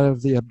is a lot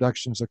of the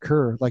abductions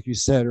occur, like you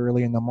said,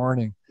 early in the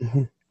morning,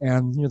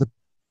 and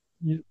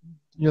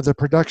the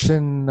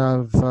production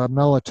of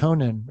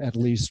melatonin, at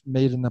least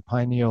made in the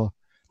pineal,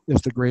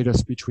 is the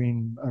greatest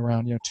between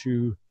around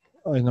 2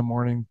 in the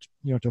morning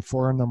to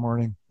 4 in the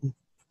morning.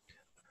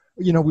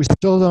 we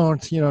still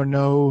don't,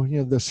 know,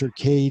 the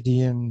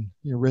circadian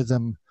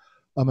rhythm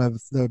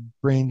of the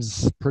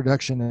brain's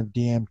production of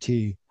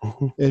DMT.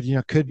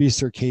 It, could be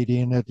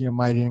circadian. It,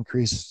 might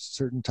increase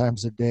certain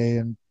times a day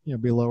and,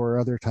 be lower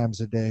other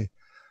times a day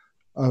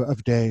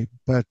of day,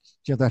 but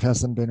that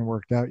hasn't been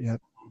worked out yet.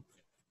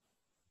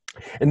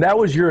 And that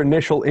was your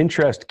initial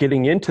interest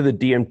getting into the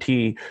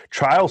DMT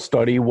trial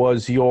study,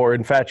 was your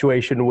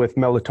infatuation with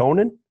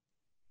melatonin?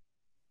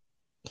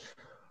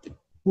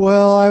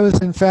 Well, I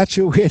was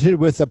infatuated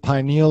with the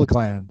pineal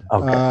gland.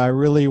 Okay. I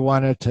really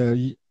wanted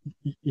to,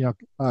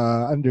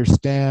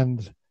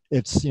 understand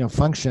its,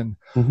 function.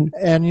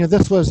 And,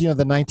 this was, the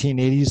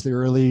 1980s, the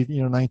early,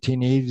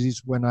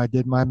 1980s when I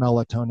did my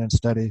melatonin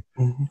study.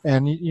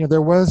 And,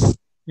 there was,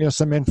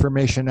 some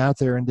information out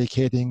there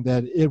indicating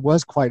that it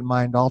was quite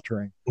mind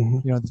altering.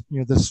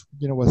 This,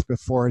 was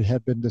before it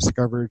had been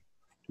discovered,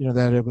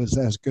 that it was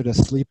as good a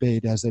sleep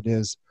aid as it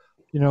is.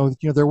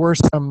 There were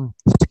some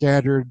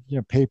scattered,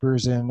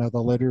 papers in the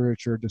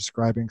literature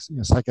describing,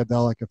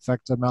 psychedelic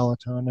effects of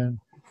melatonin,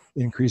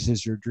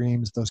 increases your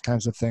dreams, those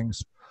kinds of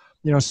things.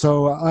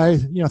 So I,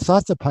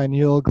 thought the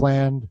pineal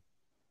gland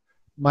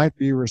might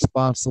be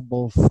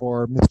responsible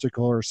for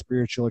mystical or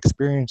spiritual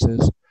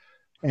experiences,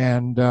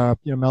 and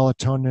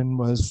melatonin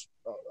was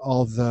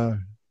all the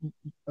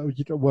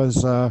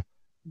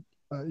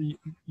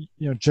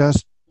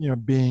just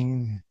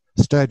being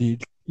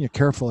studied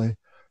carefully.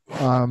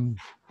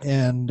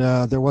 And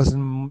there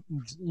wasn't,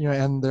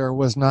 and there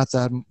was not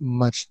that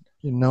much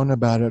known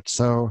about it.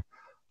 So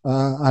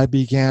I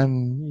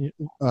began,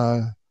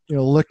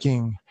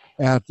 looking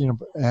at,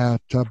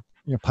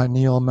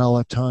 pineal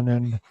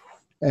melatonin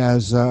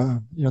as,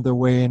 the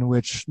way in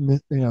which,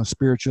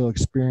 spiritual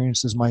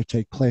experiences might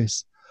take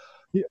place.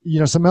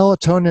 So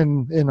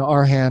melatonin in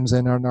our hands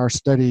and in our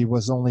study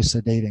was only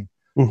sedating,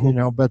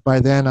 but by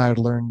then I had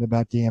learned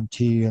about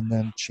DMT and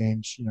then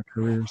changed,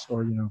 careers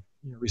or,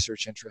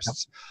 research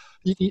interests.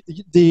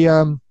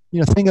 The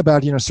thing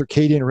about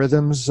circadian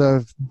rhythms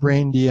of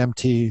brain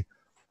DMT,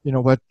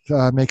 what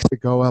makes it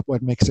go up,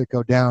 what makes it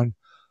go down.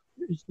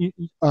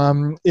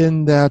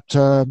 In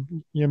that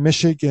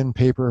Michigan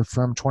paper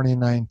from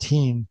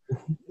 2019,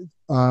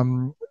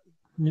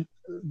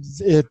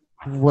 it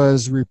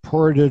was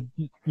reported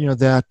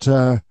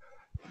that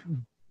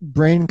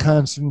brain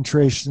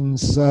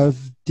concentrations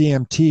of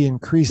DMT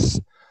increase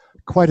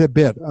quite a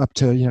bit, up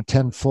to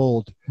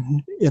tenfold,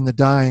 in the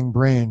dying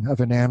brain of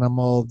an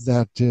animal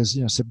that is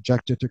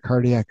subjected to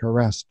cardiac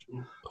arrest.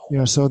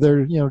 So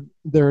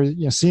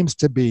there seems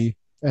to be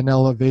an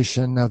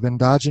elevation of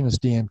endogenous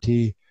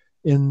DMT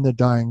in the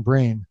dying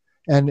brain,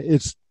 and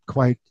it's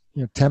quite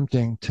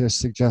tempting to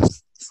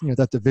suggest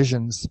that the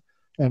visions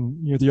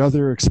and the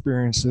other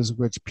experiences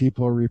which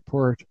people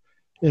report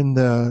in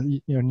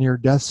the near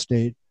death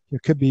state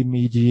could be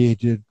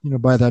mediated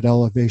by that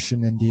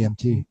elevation in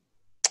DMT.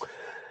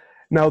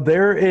 Now,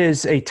 there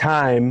is a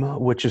time,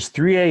 which is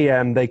 3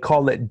 a.m., they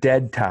call it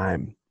dead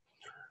time.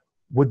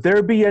 Would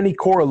there be any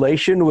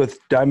correlation with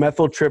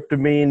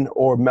dimethyltryptamine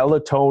or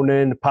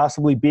melatonin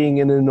possibly being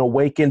in an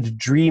awakened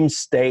dream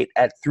state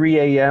at 3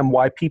 a.m.,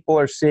 why people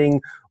are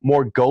seeing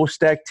more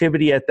ghost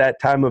activity at that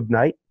time of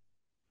night?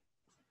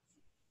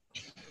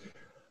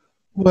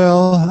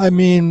 Well, I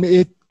mean,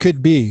 it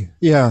could be,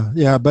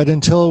 yeah. But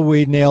until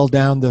we nail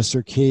down the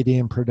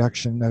circadian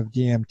production of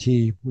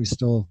DMT, we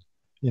still,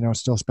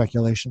 still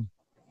speculation.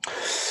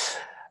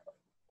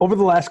 Over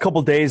the last couple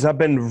of days, I've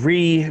been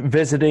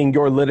revisiting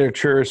your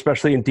literature,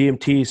 especially in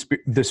DMT,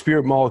 the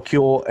spirit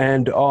molecule,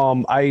 and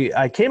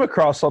I came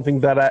across something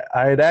that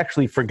I had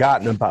actually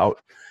forgotten about.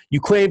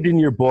 You claimed in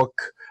your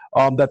book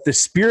that the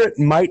spirit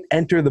might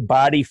enter the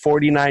body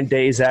 49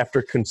 days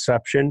after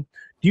conception.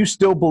 Do you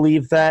still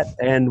believe that?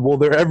 And will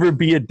there ever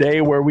be a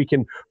day where we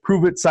can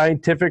prove it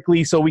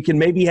scientifically so we can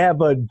maybe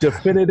have a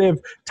definitive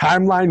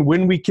timeline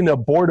when we can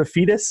abort a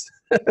fetus?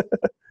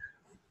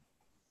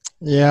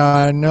 Yeah,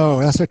 I know.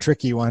 That's a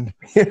tricky one.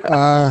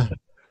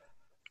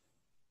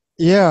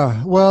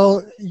 Yeah.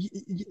 Well,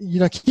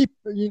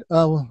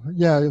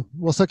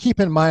 so keep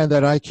in mind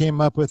that I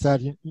came up with that,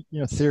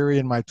 theory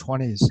in my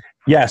 20s.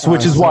 Yes,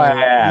 which is why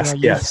I asked.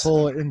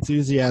 Youthful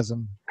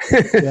enthusiasm.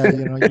 Yeah,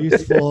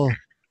 youthful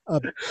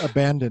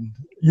abandon,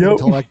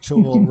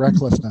 intellectual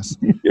recklessness.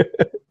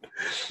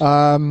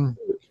 I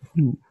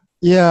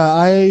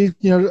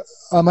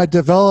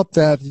developed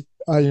that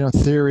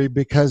theory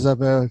because of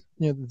the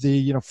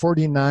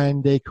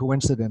 49-day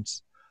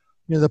coincidence.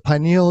 The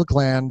pineal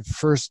gland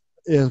first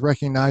is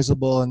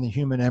recognizable in the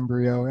human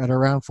embryo at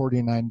around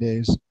 49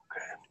 days,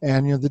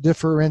 and the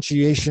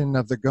differentiation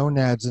of the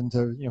gonads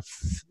into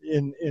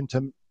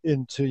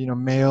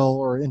male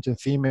or into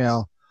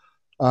female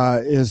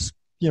is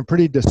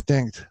pretty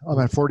distinct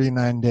at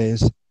 49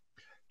 days.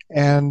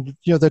 And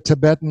the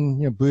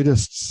Tibetan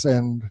Buddhists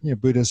and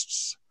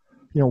Buddhists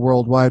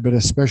worldwide, but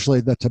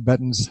especially the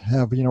Tibetans,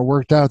 have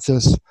worked out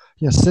this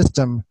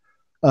system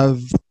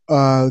of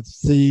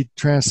the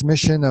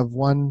transmission of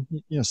one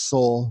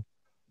soul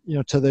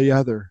to the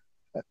other.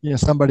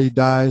 Somebody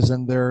dies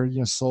and their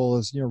soul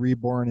is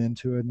reborn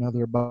into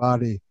another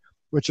body,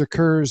 which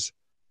occurs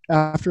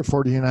after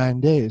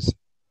 49 days.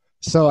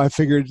 So I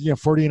figured,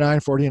 49,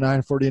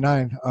 49,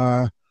 49.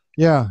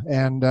 Yeah.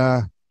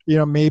 And,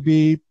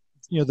 maybe,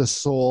 the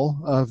soul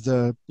of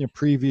the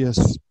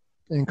previous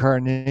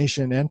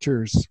incarnation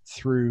enters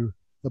through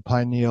the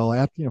pineal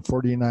at,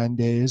 49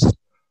 days.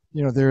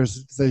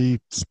 There's the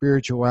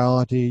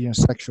spirituality,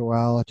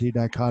 sexuality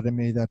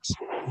dichotomy that's,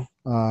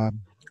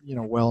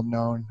 well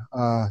known,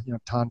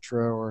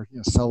 tantra or,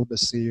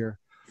 celibacy or,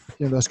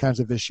 those kinds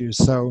of issues.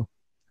 So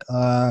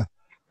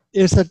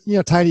it's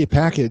a tidy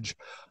package.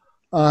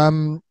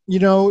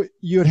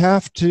 You'd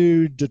have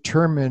to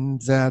determine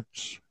that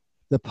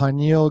the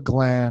pineal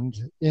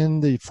gland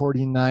in the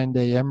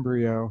 49-day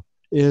embryo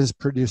is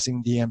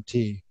producing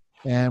DMT,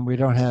 and we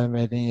don't have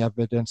any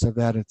evidence of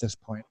that at this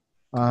point.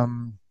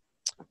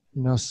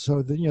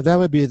 So that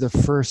would be the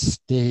first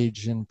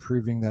stage in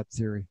proving that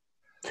theory.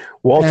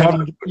 Well, And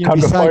time to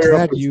besides fire up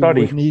that, the you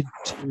study. would need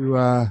to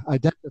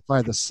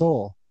identify the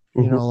soul.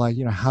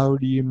 How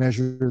do you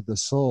measure the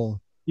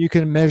soul? You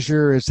can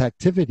measure its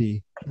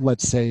activity,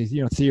 let's say,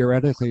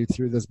 theoretically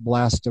through this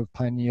blast of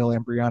pineal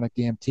embryonic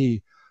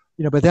DMT,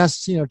 but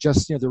that's,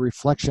 just, the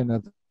reflection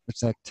of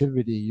its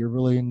activity. You're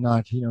really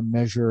not,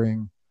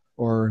 measuring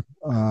or,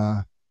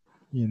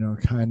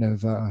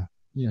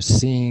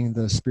 seeing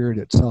the spirit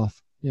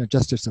itself,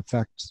 just its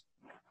effects.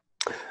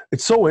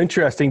 It's so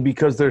interesting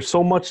because there's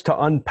so much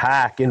to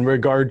unpack in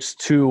regards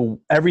to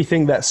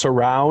everything that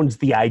surrounds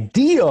the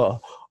idea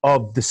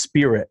of the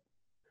spirit.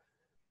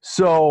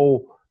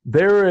 So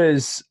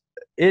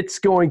it's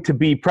going to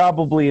be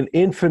probably an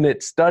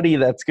infinite study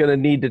that's going to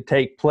need to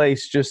take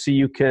place just so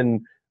you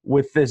can,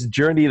 with this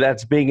journey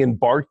that's being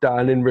embarked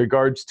on in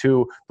regards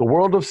to the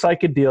world of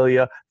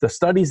psychedelia, the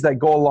studies that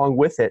go along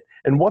with it,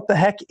 and what the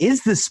heck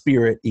is the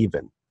spirit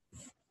even?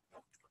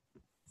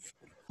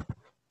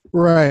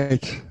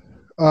 Right.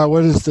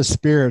 What is the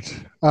spirit?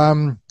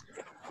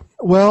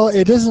 Well,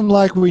 it isn't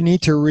like we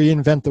need to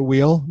reinvent the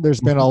wheel.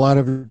 There's been a lot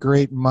of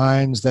great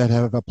minds that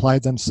have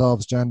applied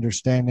themselves to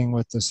understanding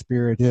what the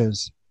spirit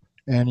is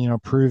and,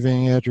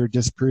 proving it or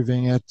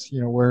disproving it,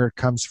 where it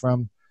comes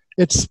from.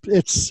 It's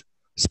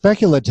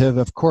speculative,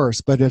 of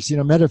course, but it's,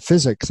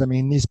 metaphysics. I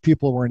mean, these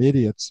people weren't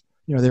idiots.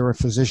 They were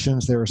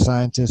physicians, they were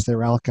scientists, they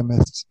were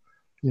alchemists,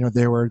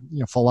 they were,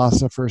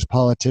 philosophers,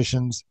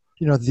 politicians.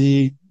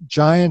 The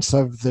giants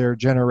of their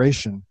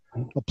generation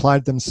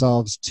applied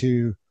themselves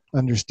to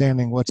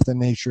understanding what's the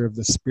nature of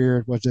the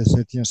spirit, what does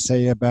it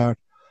say about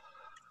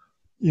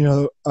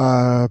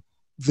the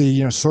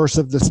source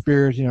of the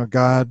spirit,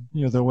 God,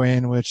 the way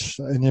in which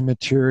an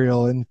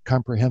immaterial,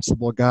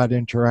 incomprehensible God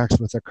interacts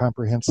with a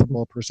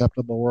comprehensible,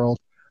 perceptible world.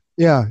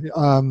 Yeah,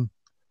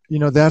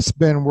 that's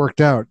been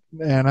worked out,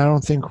 and I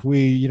don't think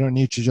we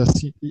need to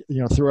just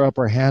throw up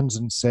our hands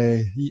and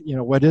say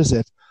what is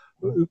it.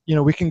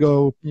 We can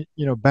go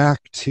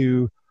back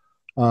to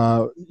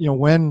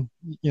when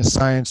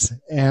science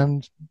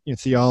and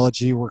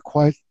theology were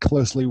quite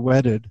closely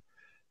wedded,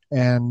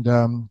 and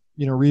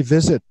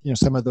revisit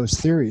some of those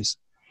theories,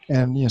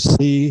 and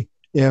see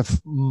if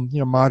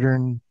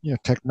modern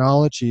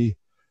technology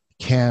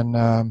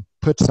can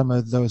put some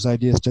of those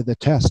ideas to the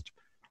test.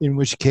 In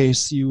which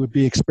case, you would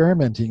be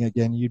experimenting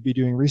again. You'd be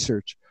doing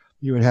research.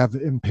 You would have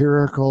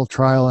empirical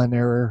trial and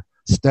error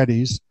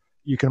studies.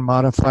 You can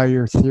modify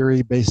your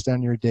theory based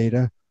on your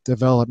data,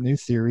 develop new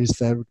theories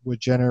that would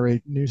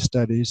generate new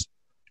studies,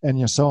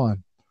 and so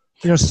on.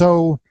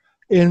 So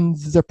in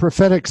the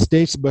Prophetic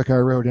States book I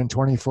wrote in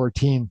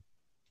 2014,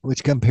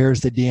 which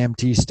compares the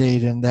DMT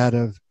state and that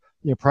of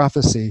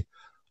prophecy,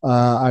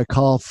 I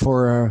call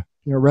for a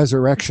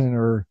resurrection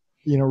or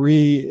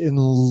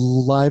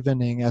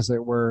re-enlivening, as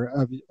it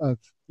were, of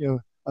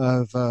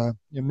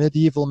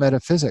medieval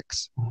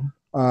metaphysics.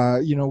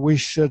 We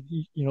should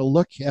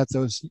look at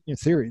those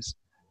theories,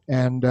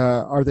 and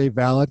are they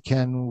valid?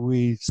 Can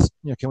we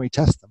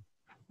test them?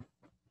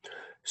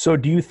 So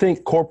do you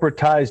think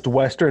corporatized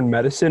Western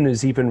medicine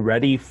is even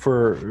ready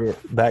for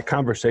that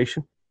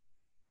conversation?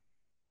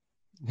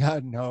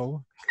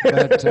 No,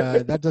 but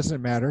that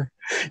doesn't matter.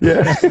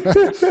 Yeah.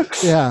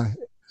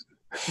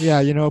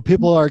 Yeah,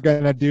 people are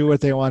going to do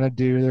what they want to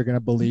do. They're going to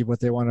believe what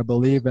they want to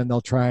believe, and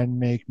they'll try and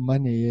make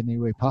money any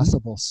way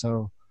possible.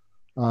 So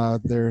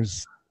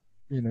there's,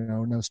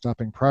 no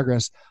stopping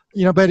progress.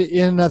 But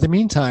in the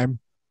meantime,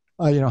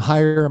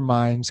 higher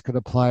minds could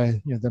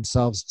apply,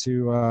 themselves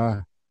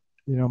to,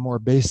 more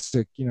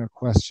basic,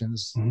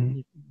 questions,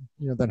 than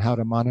how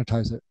to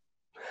monetize it.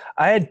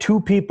 I had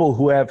two people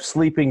who have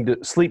sleep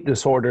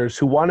disorders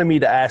who wanted me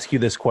to ask you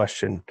this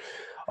question.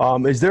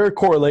 Is there a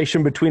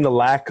correlation between the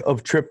lack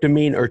of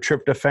tryptamine or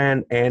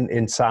tryptophan and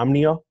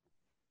insomnia?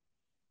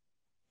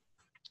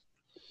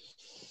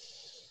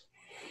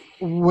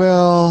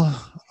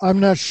 Well,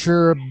 I'm not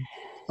sure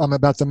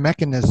about the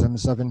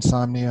mechanisms of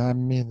insomnia. I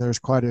mean, there's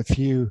quite a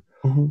few,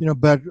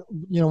 but,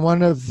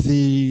 one of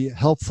the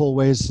helpful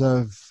ways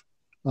of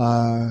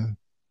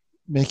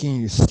making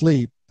you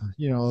sleep,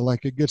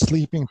 like a good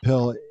sleeping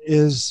pill,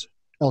 is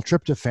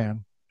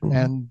L-tryptophan.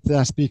 And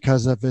that's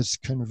because of its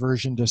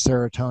conversion to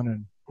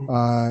serotonin.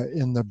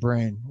 in the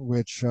brain,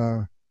 which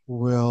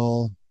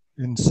will,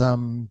 in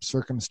some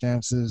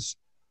circumstances,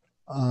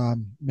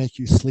 make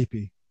you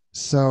sleepy.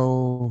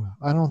 So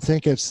I don't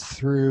think it's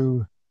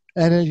through,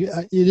 and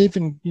it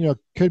even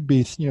could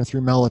be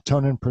through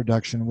melatonin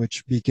production,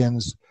 which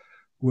begins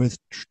with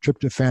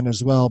tryptophan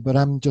as well. But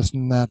I'm just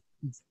not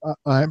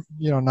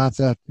not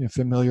that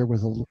familiar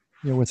with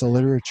with the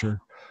literature,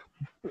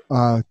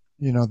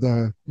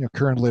 the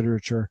current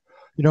literature,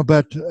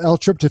 But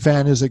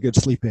L-tryptophan is a good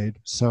sleep aid,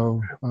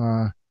 so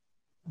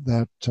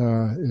that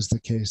is the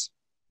case.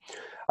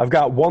 I've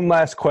got one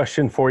last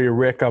question for you,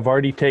 Rick. I've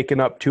already taken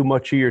up too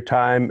much of your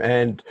time,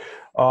 and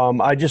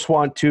I just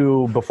want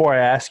to, before I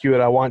ask you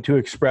it, I want to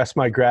express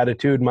my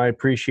gratitude, my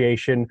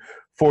appreciation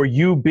for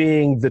you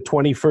being the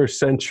 21st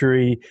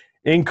century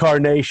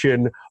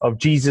incarnation of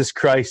Jesus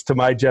Christ to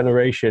my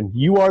generation.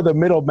 You are the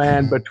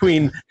middleman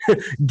between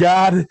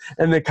God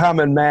and the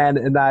common man,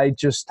 and I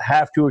just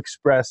have to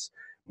express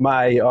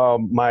my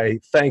my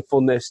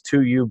thankfulness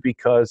to you,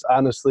 because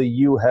honestly,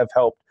 you have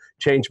helped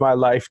change my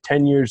life.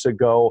 10 years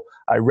ago,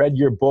 I read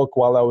your book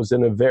while I was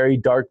in a very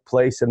dark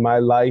place in my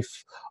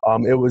life.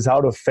 It was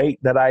out of fate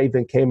that I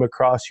even came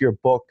across your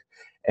book,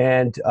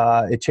 and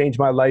it changed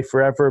my life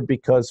forever,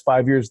 because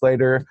 5 years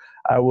later,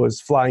 I was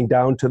flying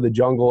down to the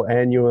jungle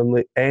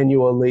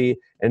annually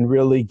and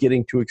really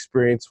getting to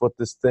experience what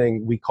this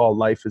thing we call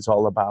life is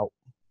all about.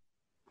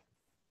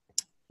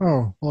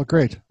 Oh, well,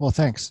 great. Well,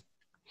 thanks.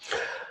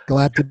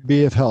 Glad to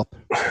be of help.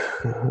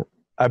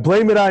 I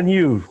blame it on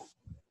you.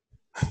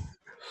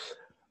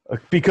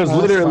 Because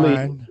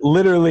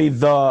literally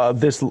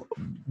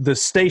the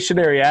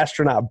stationary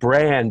astronaut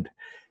brand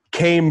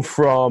came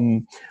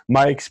from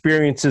my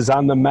experiences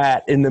on the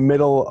mat in the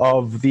middle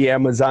of the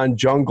Amazon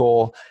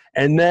jungle.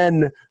 And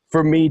then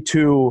for me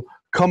to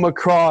come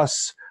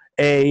across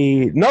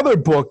another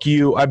book,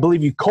 I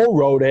believe you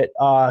co-wrote it,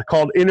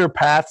 called Inner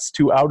Paths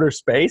to Outer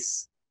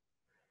Space.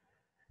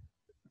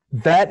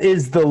 That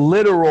is the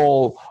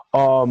literal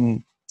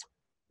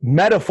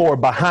metaphor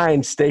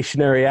behind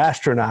stationary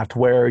astronaut,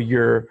 where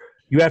you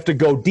have to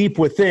go deep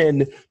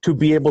within to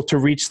be able to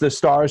reach the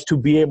stars, to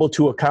be able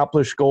to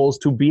accomplish goals,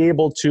 to be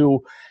able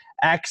to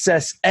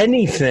access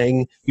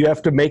anything. You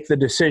have to make the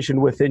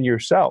decision within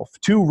yourself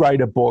to write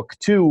a book,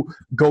 to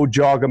go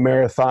jog a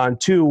marathon,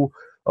 to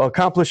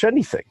accomplish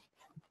anything.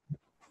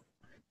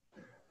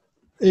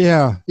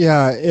 Yeah,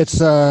 it's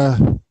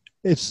a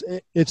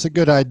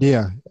good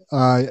idea.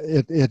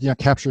 It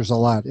captures a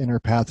lot. Inner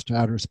Paths to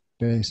Outer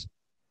Space.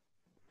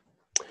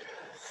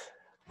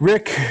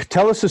 Rick,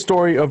 tell us the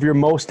story of your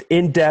most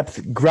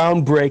in-depth,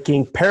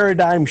 groundbreaking,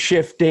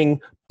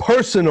 paradigm-shifting,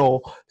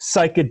 personal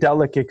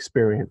psychedelic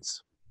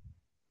experience.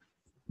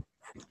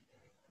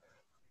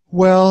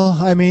 Well,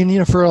 I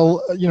mean, for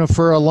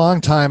a long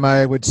time,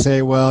 I would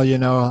say, well,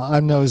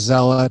 I'm no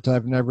zealot.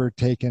 I've never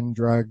taken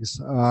drugs,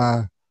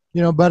 but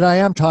I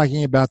am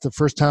talking about the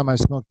first time I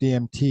smoked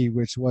DMT,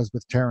 which was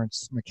with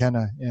Terence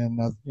McKenna in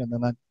the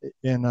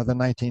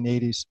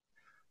 1980s.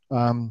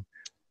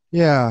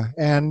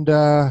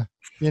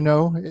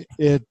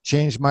 It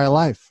changed my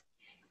life.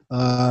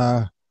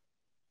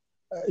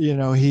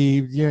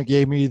 He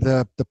gave me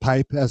the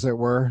pipe, as it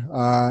were,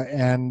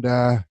 and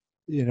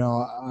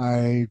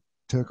I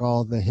took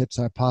all the hits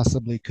I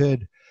possibly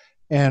could,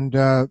 and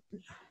kind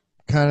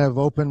of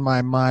opened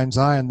my mind's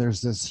eye. And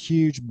there's this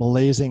huge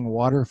blazing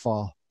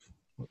waterfall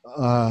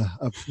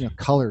of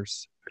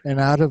colors, and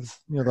out of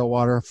the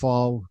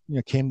waterfall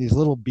came these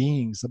little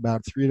beings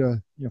about 3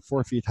 to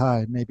 4 feet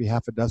high, maybe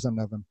half a dozen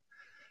of them.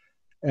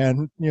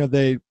 And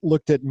they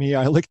looked at me,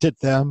 I looked at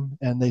them,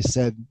 and they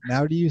said,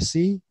 "Now do you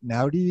see?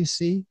 Now do you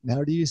see?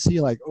 Now do you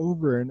see?" Like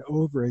over and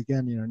over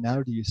again,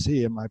 "Now do you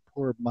see?" And my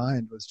poor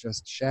mind was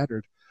just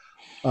shattered.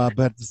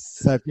 But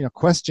that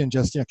question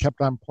just kept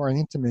on pouring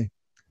into me.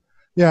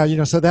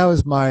 So that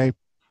was my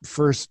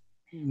first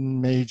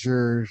and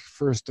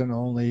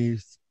only,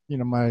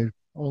 my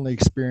only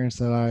experience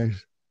that I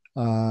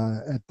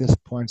at this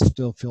point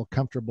still feel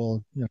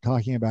comfortable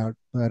talking about.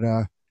 But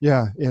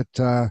it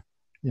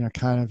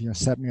kind of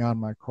set me on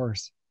my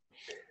course.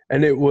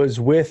 And it was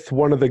with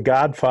one of the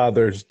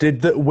Godfathers.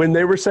 When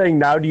they were saying,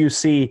 "Now do you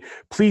see?"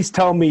 Please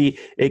tell me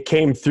it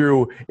came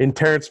through in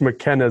Terence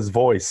McKenna's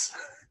voice.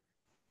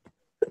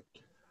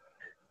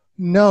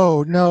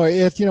 No,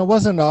 it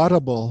wasn't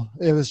audible.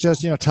 It was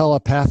just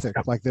telepathic,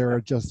 like they were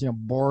just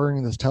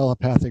boring this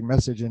telepathic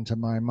message into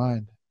my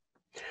mind.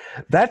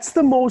 That's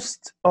the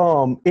most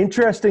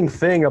interesting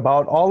thing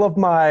about all of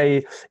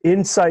my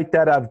insight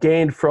that I've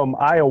gained from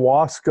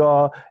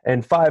ayahuasca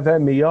and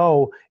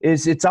 5-MeO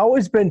is it's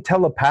always been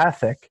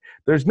telepathic.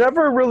 There's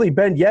never really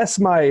been, yes,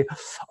 my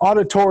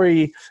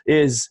auditory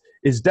is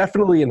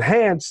definitely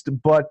enhanced,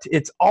 but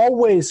it's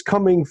always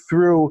coming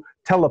through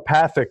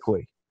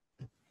telepathically.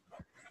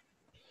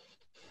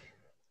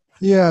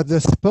 Yeah, the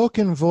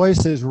spoken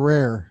voice is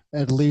rare,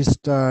 at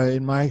least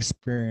in my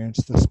experience.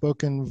 The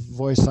spoken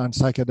voice on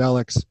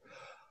psychedelics,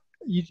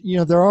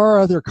 there are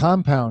other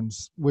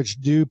compounds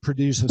which do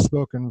produce a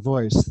spoken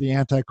voice. The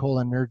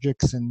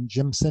anticholinergics in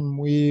Jimson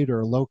weed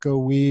or loco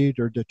weed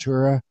or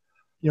datura,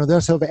 they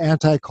also have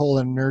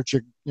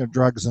anticholinergic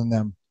drugs in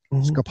them,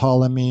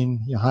 scopolamine,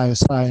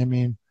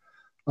 hyoscyamine,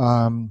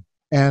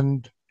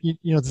 and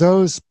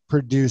those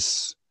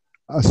produce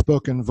a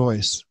spoken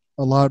voice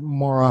a lot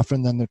more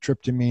often than the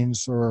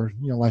tryptamines or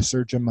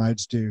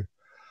lysergamides do.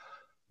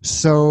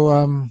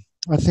 So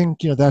I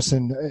think that's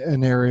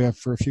an area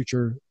for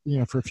future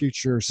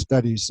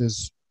studies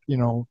is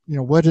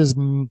what is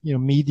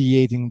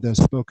mediating the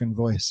spoken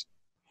voice.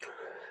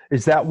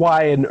 Is that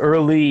why an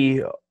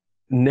early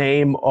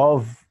name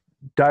of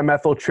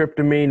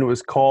dimethyltryptamine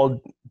was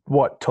called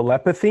what,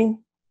 telepathy?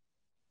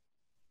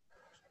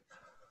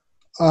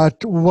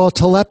 Well,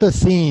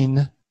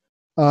 telepathine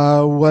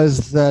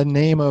was the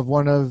name of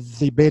one of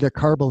the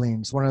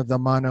beta-carbolines, one of the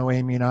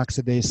monoamine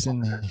oxidase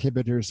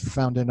inhibitors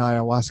found in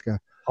ayahuasca.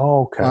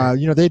 Oh, okay.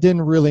 They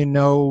didn't really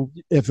know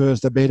if it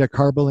was the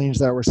beta-carbolines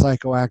that were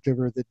psychoactive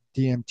or the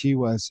DMT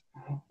was.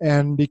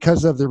 And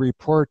because of the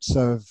reports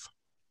of,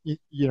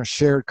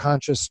 shared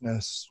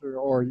consciousness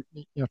or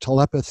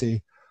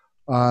telepathy,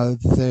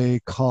 they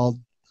called,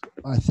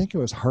 I think it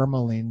was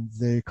harmaline,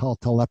 they called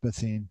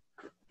telepathine,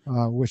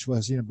 which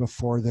was,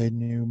 before they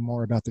knew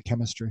more about the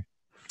chemistry.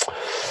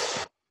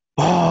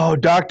 Oh,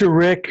 Dr.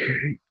 Rick,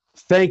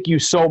 thank you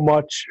so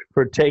much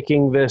for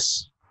taking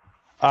this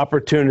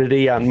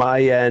opportunity on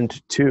my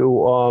end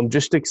to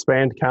just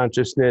expand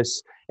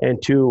consciousness and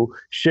to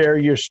share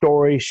your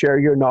story, share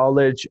your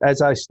knowledge.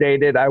 As I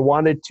stated, I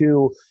wanted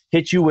to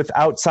hit you with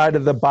outside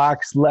of the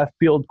box, left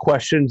field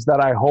questions that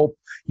I hope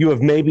you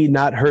have maybe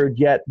not heard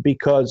yet,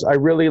 because I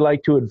really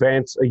like to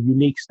advance a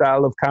unique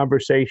style of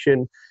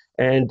conversation,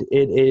 and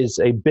it is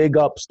a big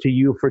ups to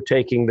you for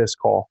taking this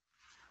call.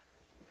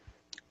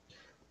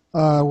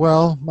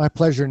 Well, my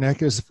pleasure,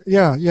 Nick. A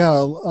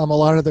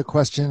lot of the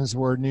questions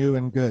were new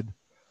and good.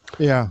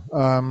 Yeah.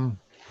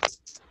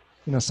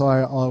 So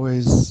I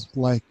always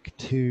like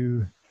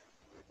to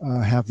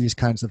have these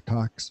kinds of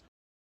talks.